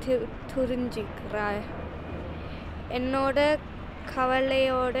துரிஞ்சிக்கிறார். என்னோட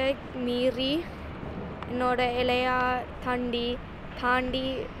கவலையோட மீறி என்னோட இலையா தாண்டி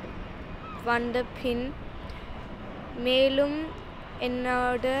வந்த பின் மேலும்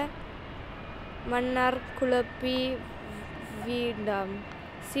என்னோட மன்னர் குழப்பி வீண்டாம்.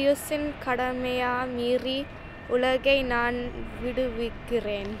 சியுஸின் கடமையா மீறி உலகை நான்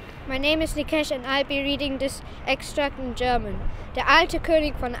விடுவிக்கிறேன். My name is Nikesh and I'll be reading this extract in German. Der alte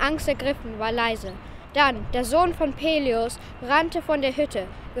König von Angst ergriffen war leise. Dann, der Sohn von Peleus rannte von der Hütte,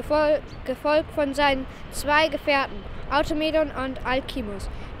 gefolgt von seinen 2 Gefährten, Automedon und Alkimus,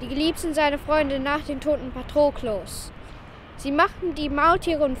 die Geliebten seiner Freunde nach dem toten Patroklos. Sie machten die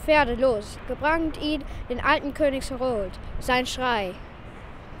Maultiere und Pferde los, gebracht ihn den alten König Herold, sein Schrei,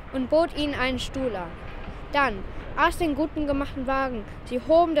 und bot ihnen einen Stuhl an. Dann, aus den guten gemachten Wagen, sie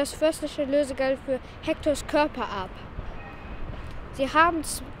hoben das fürstliche Lösegeld für Hektors Körper ab. Sie haben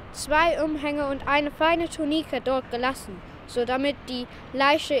 2 Umhänge und eine feine Tunike dort gelassen, so damit die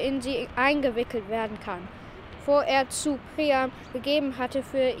Leiche in sie eingewickelt werden kann, bevor er zu Priam gegeben hatte,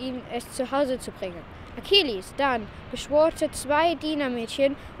 für ihn es zu Hause zu bringen. Achilles dann beschworte 2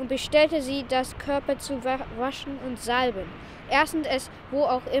 Dienermädchen und bestellte sie, das Körper zu waschen und salben. Erstens es wo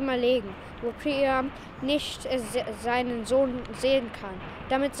auch immer legen, wo Priam nicht seinen Sohn sehen kann,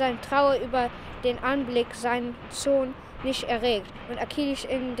 damit sein Trauer über den Anblick seinen Sohn nicht erregt und Achilles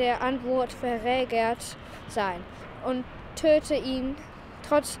in der Antwort verärgert sein und töte ihn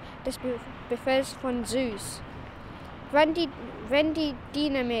trotz des Befehls von Zeus. Wenn die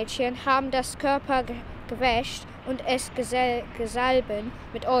Dienermädchen haben das Körper gewäscht und es gesalben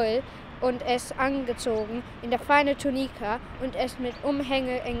mit Öl und es angezogen in der feine Tunika und es mit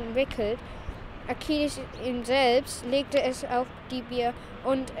Umhänge entwickelt, Achilles ihn selbst legte es auf die Bier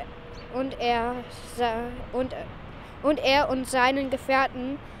und er und seinen Gefährten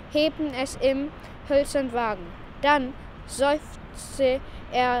hebten es im hölzernen Wagen. Dann seufzte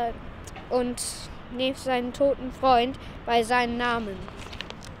er und rief seinen toten Freund bei seinem Namen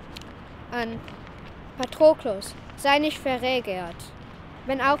an. Patroklos, sei nicht verärgert,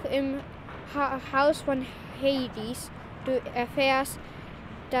 wenn auch im Haus von Hades du erfährst,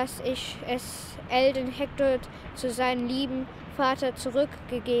 dass ich es Elden Hektor zu seinem lieben Vater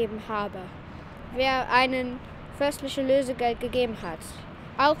zurückgegeben habe, wer einen fürstlichen Lösegeld gegeben hat.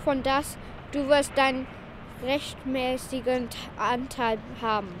 Auch von das, du wirst deinen rechtmäßigen Anteil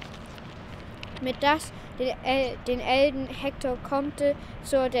haben. Mit das, den Elden Hektor kommt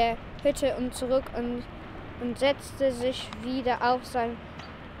zu der Hütte und zurück und setzte sich wieder auf seinen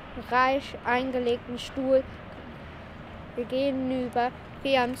reich eingelegten Stuhl gegenüber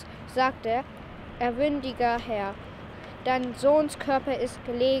Priams, sagte, erwündiger Herr, dein Sohns Körper ist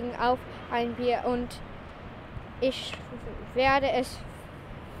gelegen auf ein Bier und ich werde es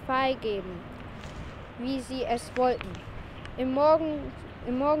freigeben, wie Sie es wollten. Im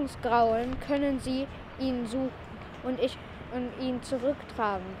Morgensgrauen können Sie ihn suchen und ihn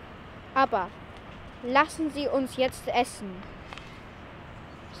zurücktragen. Aber lassen Sie uns jetzt essen.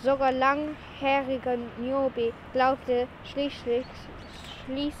 Sogar langhäriger Niobe glaubte schließlich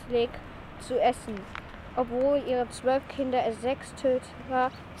zu essen, obwohl ihre 12 Kinder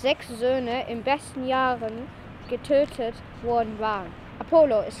 6 Söhne in besten Jahren getötet worden waren.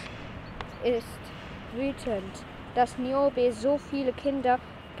 Apollo ist wütend, dass Niobe so viele Kinder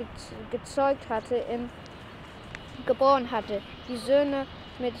gezeugt hatte, geboren hatte, die Söhne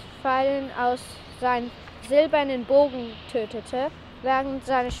mit Pfeilen aus seinem silbernen Bogen tötete, während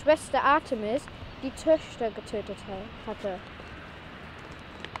seine Schwester Artemis die Töchter getötet hatte.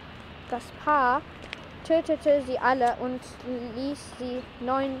 Das Paar tötete sie alle und ließ sie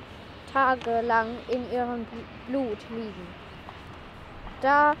 9 tagelang in ihrem Blut liegen.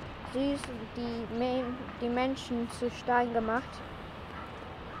 Da sie die Menschen zu Stein gemacht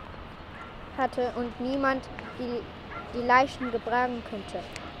hatte und niemand die Leichen getragen könnte.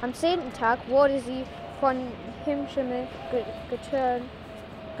 Am 10. Tag wurde sie von Himmelschimmel getönt,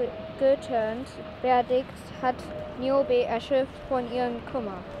 beerdigt, hat Niobe erschöpft von ihrem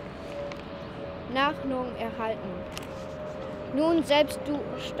Kummer Nachnahrung erhalten. Nun selbst du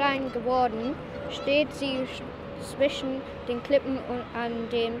Stein geworden, steht sie zwischen den Klippen und an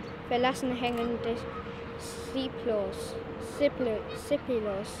den verlassenen Hängen des Sippilos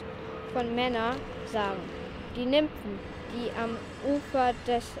von Männern sagen. Die Nymphen, die am Ufer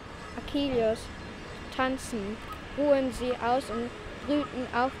des Achilleus tanzen, ruhen sie aus und brüten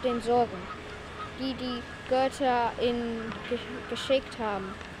auf den Sorgen, die die Götter ihnen geschickt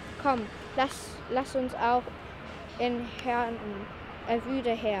haben. Komm, lass uns auch in Herrn,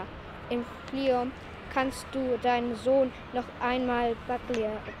 erwüde Herr. In Flium kannst du deinen Sohn noch einmal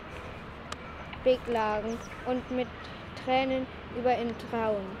beklagen und mit Tränen über ihn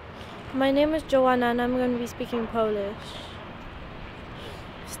trauen. My name is Joanna and I'm going to be speaking Polish.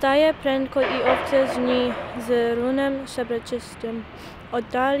 Wstaję prędko i obcy dni z runem srebrczystym.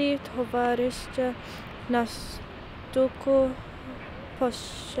 Oddali towarzysze na stuku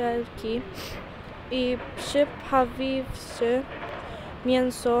poszelki i przyprawiwszy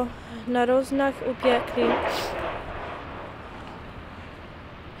mięso na roznach upiekli.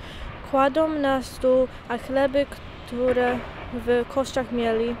 Kładą na stół, a chleby, które w kościach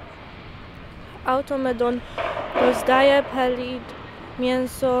mieli. Automedon rozdaje pelid,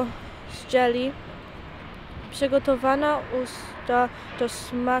 mięso z dzieli. Przygotowana usta do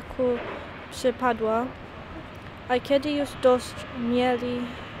smaku przypadła, a kiedy już dość mieli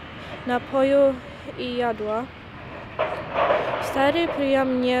napoju i jadła, stary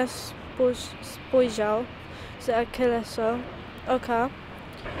Priam nie spojrzał z Achillesa oka,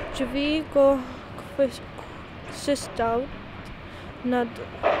 drzwi go kształt nad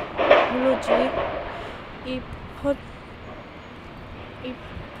ludzi i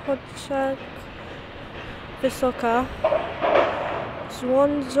podczak wysoka, z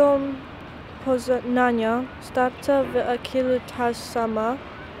łądzą poznania, starca w Achillu ta sama,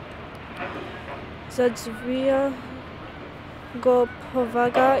 zadziwia go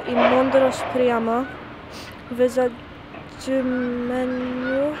powaga i mądrość Priama, w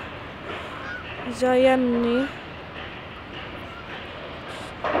zadumieniu wzajemni.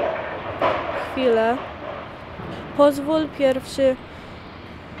 Chwilę. Pozwól pierwszy,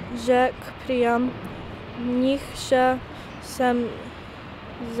 rzekł Priam, niech się sem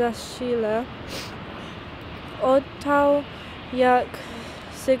zasilę. Oddał jak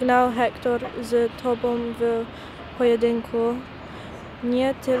sygnał Hektor z tobą w pojedynku.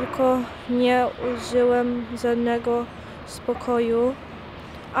 Nie tylko nie użyłem żadnego spokoju,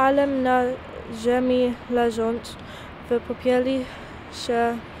 ale na ziemi leżąc w popieli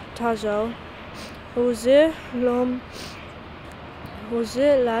się tarzał.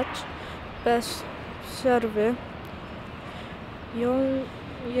 Łzy lać bez przerwy.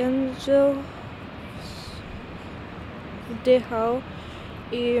 Języł wdychał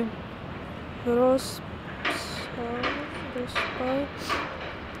i rozpał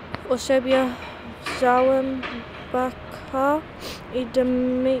o siebie. Wziąłem Baka i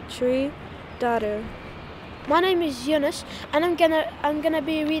Dmitri Dary. My name is Yunus and I'm gonna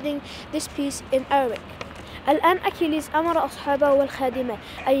be reading this piece in Arabic. الآن أكيليز أمر أصحابه والخادمات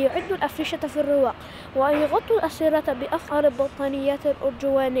أن يعدوا الأفرشة في الرواق وأن يغطوا الأسرة بأفخر البطانيات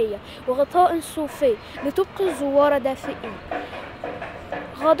الأرجوانية وغطاء صوفي لتبقي الزوار دافئين.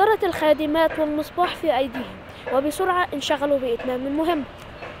 غادرت الخادمات والمصباح في أيديهم وبسرعة انشغلوا بإتمام المهمة.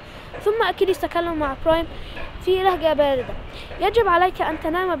 ثم أكيليز تكلم مع برايم في لهجة باردة. يجب عليك أن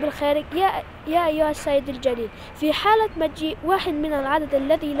تنام بالخارج يا أيها السيد الجليل في حالة مجيء واحد من العدد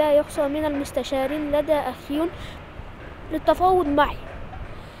الذي لا يحصى من المستشارين لدى أخيون للتفاوض معي.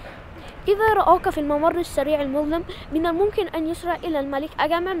 إذا رأوك في الممر السريع المظلم من الممكن أن يسرع إلى الملك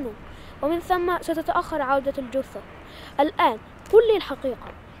أجامنون ومن ثم ستتأخر عودة الجثة. الآن قل لي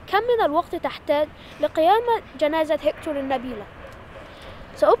الحقيقة، كم من الوقت تحتاج لقيام جنازة هكتور النبيلة؟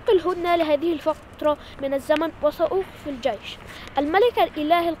 سأبقي الهدنة لهذه الفترة من الزمن وسأوقف الجيش. الملك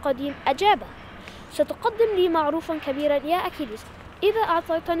الإله القديم أجابه. ستقدم لي معروفا كبيرا يا أكيليز إذا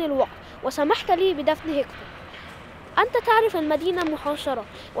أعطيتني الوقت وسمحت لي بدفن هكتور. أنت تعرف المدينة محاصرة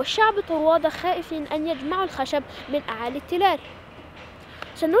والشعب طروادة خائفين أن يجمعوا الخشب من أعالي التلال.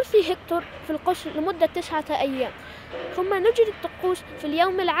 سنرثي هكتور في القصر لمدة 9 أيام ثم نجري الطقوس في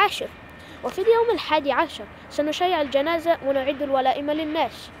اليوم 10 وفي اليوم 11 سنشيع الجنازة ونعد الولائم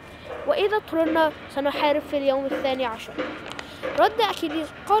للناس. وإذا اضطررنا سنحارب في اليوم 12. رد أكيليس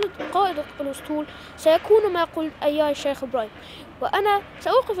قائد الأسطول: سيكون ما قلت أيها الشيخ إبراهيم، وأنا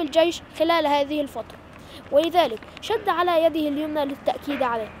سأوقف الجيش خلال هذه الفترة. ولذلك شد على يده اليمنى للتأكيد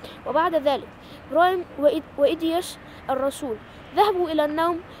عليه. وبعد ذلك إبراهيم وإيديوس الرسول ذهبوا إلى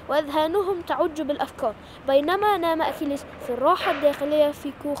النوم وأذهانهم تعج بالأفكار، بينما نام أكيليس في الراحة الداخلية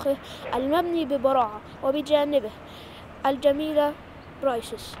في كوخه المبني ببراعة وبجانبه الجميلة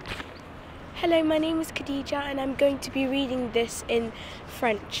برايسس. Hello, my name is Khadija and I'm going to be reading this in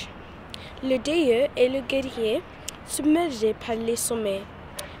French. Le déeux et le guerrier, submergés par les sommets,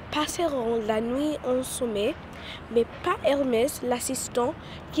 passeront la nuit en sommet, mais pas Hermès, l'assistant,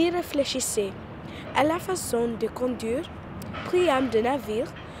 qui réfléchissait à la façon de conduire Priam de navire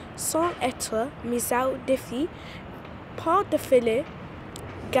sans être mis au défi par de filets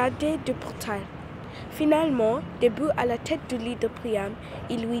gardés de portail. Finalement, debout à la tête du lit de Priam,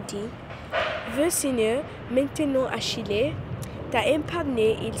 il lui dit: Veux, Seigneur, maintenant Achille, t'a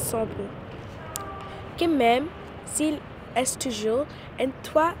épargné, il semble, que même s'il est toujours un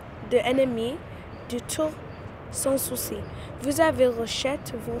toit de ennemi, du tour sans souci. Vous avez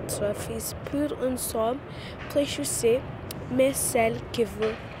rejeté votre fils pour une somme précieuse, mais celle que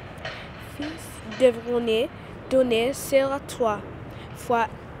vos fils devront donner sera 3 fois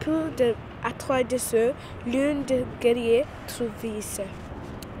plus à 3 de ceux, l'une de guerriers trouvisse.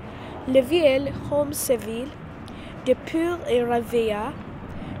 Le vieil homme civil, de pur et réveilla,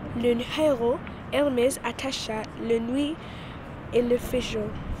 le héros Hermès attacha le nuit et le figeon,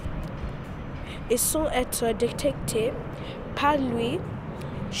 et sans être détecté par lui,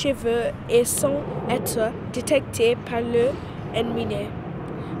 cheveux et sans être détecté par le ennemi,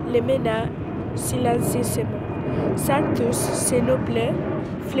 le mena silencieusement. Sanctus, ses nobles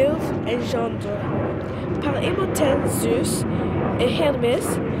fleuves engendre. Par immortel Zeus et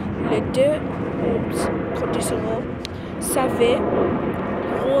Hermès, les deux hommes conduiseront, savaient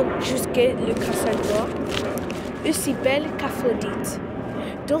rendre jusqu'à le Cassandra, aussi belle qu'Aphrodite.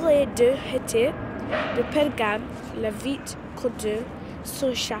 Dorée de Hété, de Pergame, la vite conduire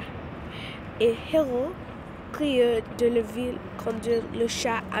son chat, et Héros prieux de la ville conduire le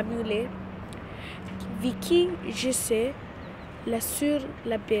chat à mulet, Vicky jouissait là sur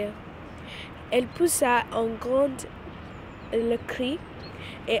la bière. Elle poussa en grande le cri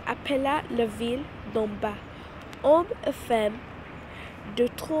et appela la ville d'en bas. Hommes et femmes de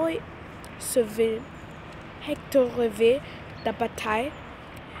Troie se virent. Hector rêvait de bataille.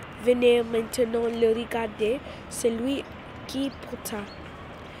 Venez maintenant le regarder, celui qui pourtant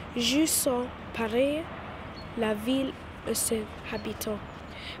jouissant pareil la ville et ses habitants.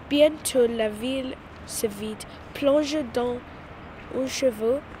 Bientôt la ville se vide, plonge dans un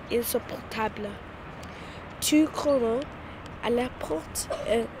cheveu insupportable. Tu courant à la porte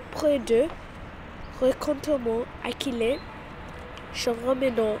et près d'eux, rencontrement Achille, se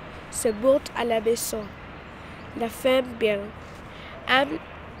ramenant, se monte à la maison. La femme bien, Anne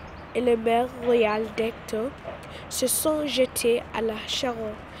et le maire royal d'Hector se sont jetés à la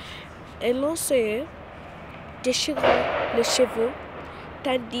charogne et l'ancien déchirant le cheveu,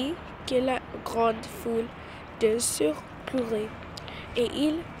 tandis que la grande foule de surpleurait, et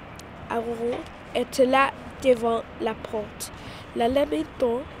ils étaient là devant la porte, la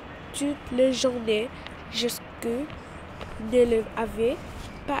lamentant toute la journée jusqu'à ne le avait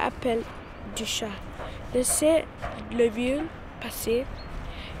pas appel du chat. Laissez le mule passer,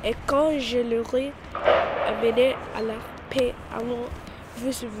 et quand je l'aurai amené à la paix, alors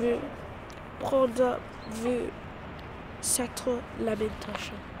vous prendre cette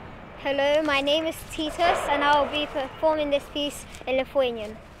lamentation. Hello, my name is Titus and I will be performing this piece in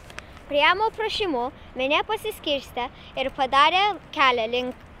Lithuanian. Priamo prašymu minia pasiskirstė ir padarė kelią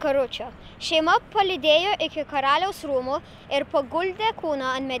link karučio. Šeima palydėjo iki karaliaus rūmų ir paguldė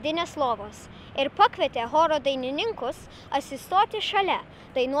kūną ant medinės lovos ir pakvietė choro dainininkus atsistoti šalia,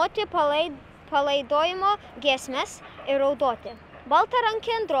 dainuoti palaidojimo giesmes ir raudoti.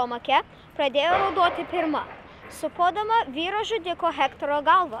 Baltarankė Andromakė pradėjo raudoti pirma, supodama vyro žudiko Hektoro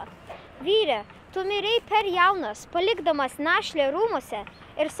galvą. Vyre, tu mirei per jaunas, palikdamas našlę rūmuose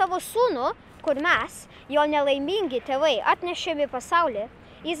ir savo sūnų, kur mes, jo nelaimingi tėvai, atnešėme į pasaulį.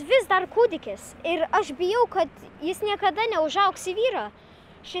 Jis vis dar kūdikis ir aš bijau, kad jis niekada neužaugs į vyrą.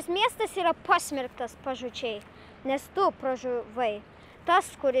 Šis miestas yra pasmerktas pažūčiai, nes tu pražuvai. Tas,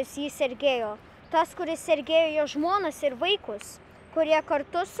 kuris jį sergėjo, tas, kuris sergėjo jo žmonas ir vaikus, kurie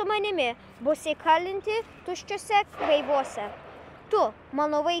kartu su manimi bus įkalinti tuščiuose laivuose. Tu,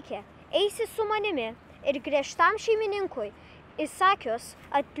 mano vaikė, eisi su manimi ir griežtam šeimininkui įsakius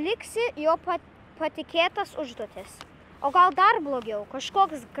atliksi jo patikėtas užduotis. O gal dar blogiau,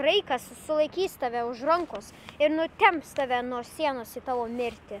 kažkoks graikas sulaikys tave už rankos ir nutemps tave nuo sienos į tavo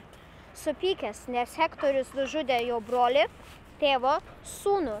mirtį. Supykęs, nes Hektorius nužudė jo brolį, tėvo,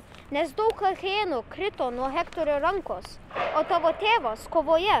 sūnų, nes daug achėnų krito nuo Hektorio rankos, o tavo tėvas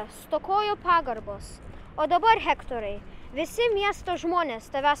kovoje stokojo pagarbos. O dabar, Hektorai, visi miesto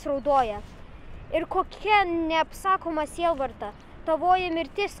žmonės tavęs raudoja. Ir kokia neapsakoma sielvarta tavoji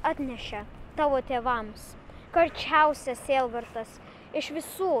mirtis atnešė tavo tėvams. Karčiausias sielvartas iš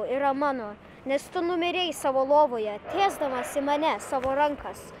visų yra mano, nes tu numirėjai savo lovoje, tiesdamas į mane savo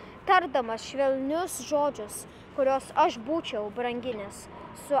rankas, tardamas švelnius žodžius, kuriuos aš būčiau branginęs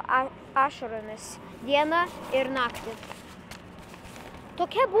su ašaromis dieną ir naktį.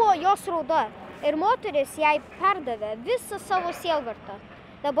 Tokia buvo jos rauda ir moteris jai perdavė visą savo sielvartą.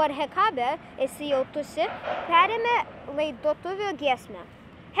 Dabar Hekabė, įsijautusi, perėmė laidotuvių giesmę.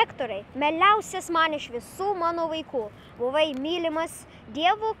 Hektorai, mieliausias man iš visų mano vaikų, buvai mylimas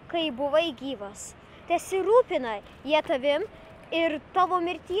Dievu, kai buvai gyvas. Tesirūpina jie tavim ir tavo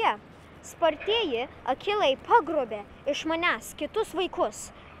mirtyje. Spartieji akilai pagrobė iš manęs kitus vaikus,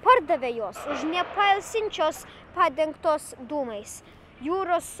 pardavė juos už nepailsinčios padengtos dūmais,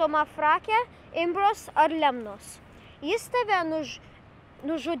 jūros somafrakę, imbros ar lemnos. Jis tave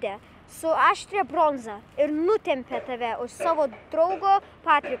nužudė su aštria bronza ir nutempė tave už savo draugo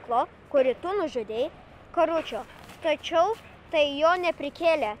Patriklo, kurį tu nužudėjai, karučio, tačiau tai jo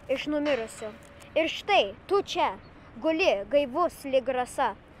neprikėlė iš numirusių. Ir štai, tu čia, guli gaivus lyg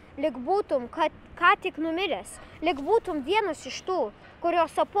rasa, lyg būtum ką tik numiręs, lyg būtum vienas iš tų,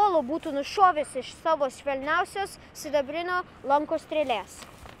 kurios Apolo būtų nušovęs iš savo švelniausios sidabrinio lanko strėlės.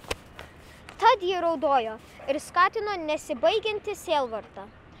 Tad jie raudojo ir skatino nesibaigiantį sielvartą.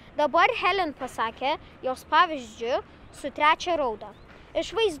 Dabar Helen pasakė jos pavyzdžiu su trečia rauda.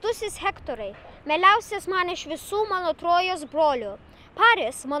 Išvaizdusis Hektorai, mieliausias man iš visų mano Trojos brolių,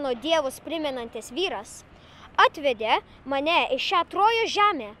 Paris, mano dievus primenantis vyras, atvedė mane į šią Trojos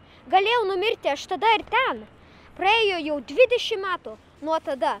žemę. Galėjau numirti aš tada ir ten. Praėjo jau 20 metų nuo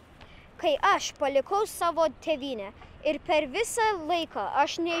tada, kai aš palikau savo tėvynę. Ir per visą laiką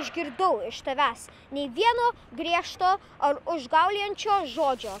aš neišgirdau iš tavęs nei vieno griežto ar užgauliančio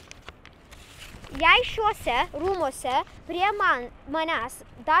žodžio. Jei šiuose rūmuose prie manęs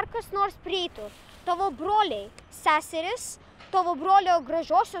dar kas nors prieitų, tavo broliai, seseris, tavo brolio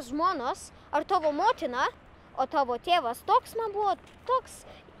gražiosios žmonos ar tavo motina, o tavo tėvas toks man buvo toks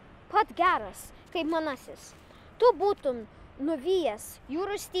pat geras kaip manasis, tu būtum nuvijęs jų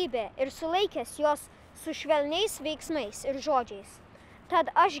rūstybę ir sulaikęs jos su švelniais veiksmais ir žodžiais. Tad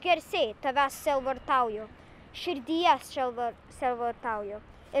aš garsiai tavęs sielvartauju, širdyje sielvartauju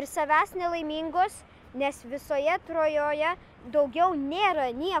ir savęs nelaimingos, nes visoje Trojoje daugiau nėra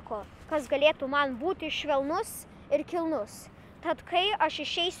nieko, kas galėtų man būti švelnus ir kilnus. Tad kai aš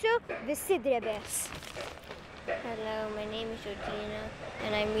išeisiu, visi drebės. Hello, my name is Georgina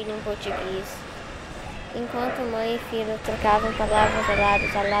and I'm reading Portuguese. Enquanto mãe e filho trocavam palavras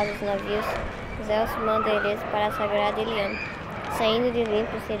alados dos navios, Zeus manda eles para a sagrada Iliad. Saindo de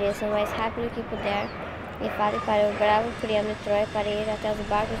limpo sereia o mais rápido que puder, e fale para o bravo Priamo de Troia para ir até os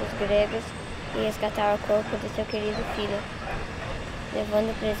barcos dos gregos e resgatar o corpo de seu querido filho,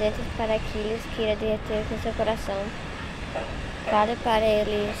 levando presentes para Aquiles que irá derreter com seu coração. Fale para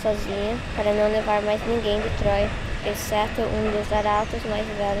ele sozinho, para não levar mais ninguém de Troia, exceto dos arautos mais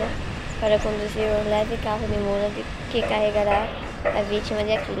velhos, para conduzir o leve carro de mula que carregará a vítima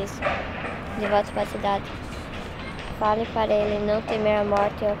de Aquiles de volta para a cidade. Fale para ele não temer a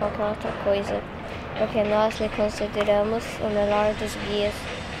morte ou qualquer outra coisa, porque nós lhe consideramos o melhor dos guias,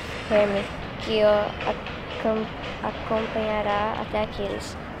 Hermes, que o acompanhará até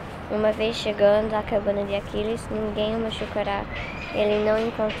Aquiles. Uma vez chegando à cabana de Aquiles, ninguém o machucará. Ele não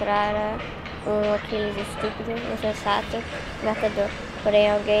encontrará um Aquiles estúpido, insensato, matador, porém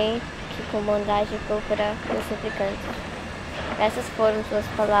alguém que com bondade procura o suplicante. Essas foram suas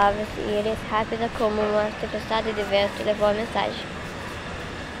palavras e ele, rápida como uma tempestade de vento, levou a mensagem.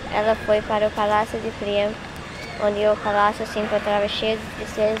 Ela foi para o palácio de Priamo, onde o palácio se encontrava cheio de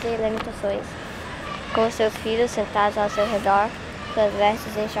tristeza e lamentações, com seus filhos sentados ao seu redor, suas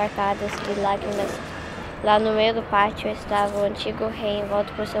vestes encharcadas de lágrimas. Lá no meio do pátio estava o antigo rei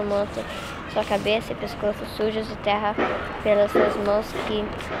envolto por seu manto, sua cabeça e pescoço sujos de terra pelas suas mãos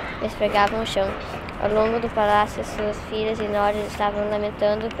que esfregavam o chão. Ao longo do palácio, suas filhas e noras estavam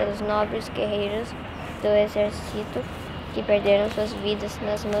lamentando pelos nobres guerreiros do exército que perderam suas vidas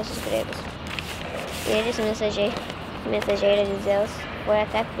nas mãos dos gregos. Eles, mensageira de Zeus, foi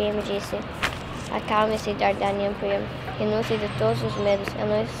até Priamo e disse: Acalme-se, Dardanian Priamo, renuncie de todos os medos, eu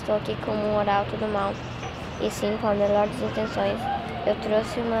não estou aqui como um arauto do mal. e sim com a melhor das intenções. Eu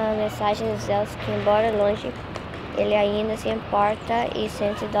trouxe uma mensagem de Zeus que, embora longe, ele ainda se importa e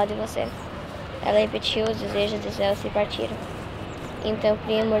sente dó de você. Ela repetiu os desejos de Zeus e partiram. Então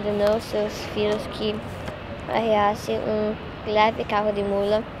Príamo ordenou aos seus filhos que arreasse um leve carro de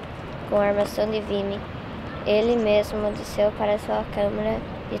mula com armação de vime. Ele mesmo desceu para sua câmara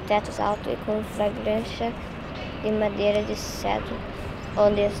de tetos altos e com fragrância de madeira de cedro,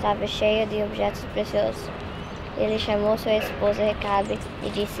 onde estava cheia de objetos preciosos. Ele chamou sua esposa Recabe e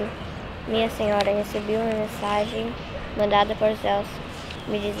disse: Minha senhora, recebi uma mensagem mandada por Zeus,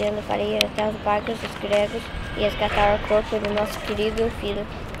 me dizendo para ir até os barcos dos gregos e resgatar o corpo do nosso querido filho,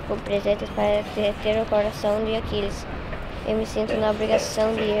 com presentes para derreter o coração de Aquiles. Eu me sinto na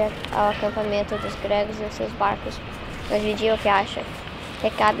obrigação de ir ao acampamento dos gregos em seus barcos, mas me diga o que acha.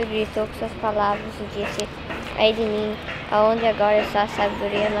 Recabe gritou com suas palavras e disse: Ai de mim, aonde agora está a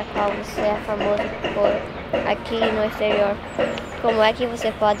sabedoria na qual você é famoso por aqui no exterior? Como é que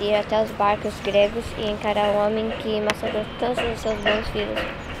você pode ir até os barcos gregos e encarar um homem que massacrou todos os seus bons filhos?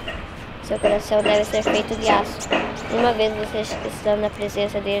 Seu coração deve ser feito de aço. Uma vez você estando na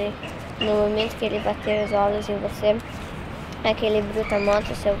presença dele, no momento que ele bater os olhos em você, aquele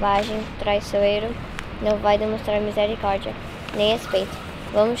brutamonte selvagem, traiçoeiro, não vai demonstrar misericórdia, nem respeito.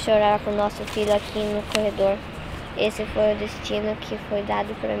 Vamos chorar por nosso filho aqui no corredor. Esse foi o destino que foi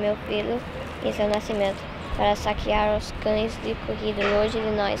dado para meu filho em seu nascimento, para saquear os cães de corrida longe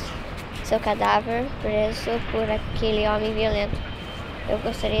de nós. Seu cadáver preso por aquele homem violento. Eu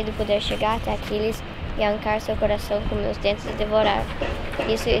gostaria de poder chegar até Aquiles e arrancar seu coração com meus dentes e devorar.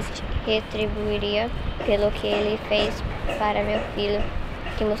 Isso retribuiria pelo que ele fez para meu filho,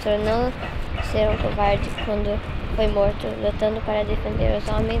 que mostrou não ser um covarde quando foi morto, lutando para defender os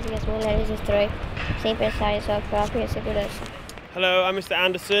homens e as mulheres de Troia, sem pensar em sua própria segurança. Hello, I'm Mr.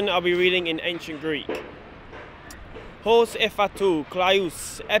 Anderson. I'll be reading in ancient Greek. Hos ephatou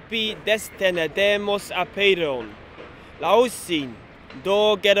klaios epi destene demos apeiron, laosin,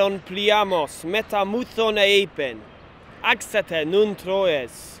 do geron pliamos metamuthon eipen, axete nun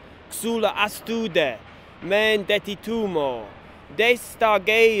troes, xula astude, men detitumo,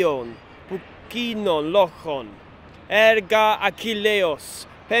 destageion, pukinon lochon, erga Achilleos,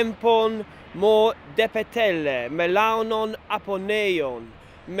 pempon mo depetelle, melaunon aponeion,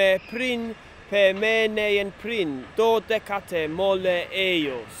 me prin pemeneien prin, dodecate mole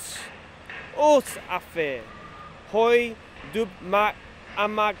eios. Os afe, hoi dub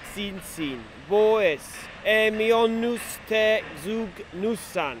amaxinsin, boes, emionus te zug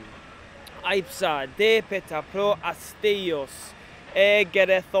nusan, aipsa depeta pro asteios,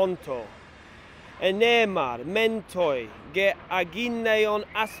 gerethonto. Enemar mentoi ge agineion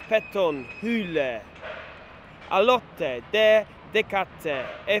aspeton hyle, alote de decate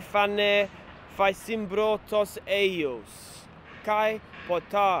efane faisimbrotos eios, kai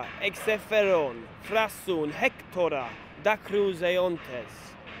pota exeferon frasun hectora dacrus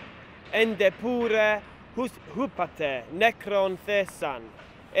eontes, ende pure hupate necron thesan,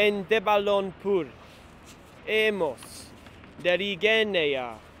 en debalon pur, emos,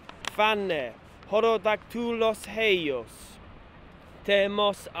 derigenea, fane, horodactulos heios,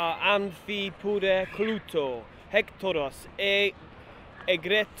 temos a amphi pure cluto, hectoros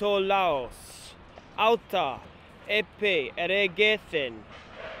egreto laos, auta, epe eregethen,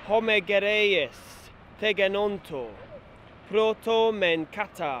 homegereis, tegenonto, proto men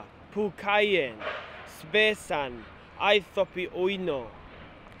kata, pukaien, spesan, aithopi oino,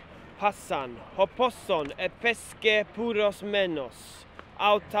 passan, hoposson epeske puros menos,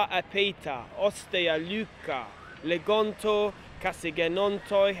 auta apeita, ostea luca, legonto,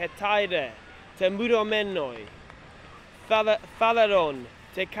 casigenontoi hetaire, temuromenoi, thaleron,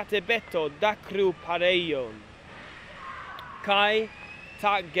 te catebeto dacru pareion, kai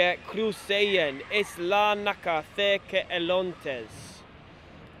tage cruceien es la naca theke elontes,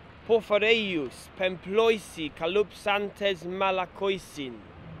 porphoreius pemploisi calupsantes malacoisin,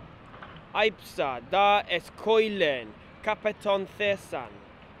 aipsa da escoilen, capeton thesan,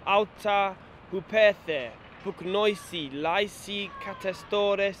 auta hupethe, puknoisi, laisi,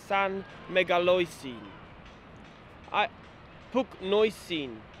 catestore san megaloisin.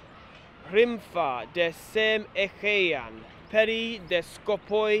 Puknoisin, rhympha de sem echean, peri de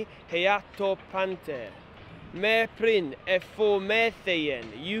scopoi heato pante, me prin ephometheien,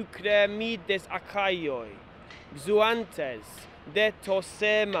 eucre mides acaioi, xuantes, de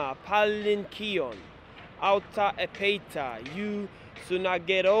tosema palinkion, auta epeita,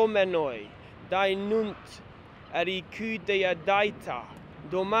 sunageromenoi, dainunt, ericudea daita,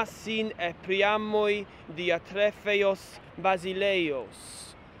 domasin priamoi diatrepheos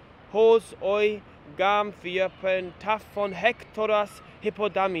basileios, hos oi gam fiapen taphon Hectoras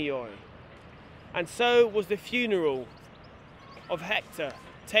hippodamioi. And so was the funeral of Hector,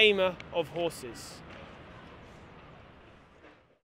 tamer of horses.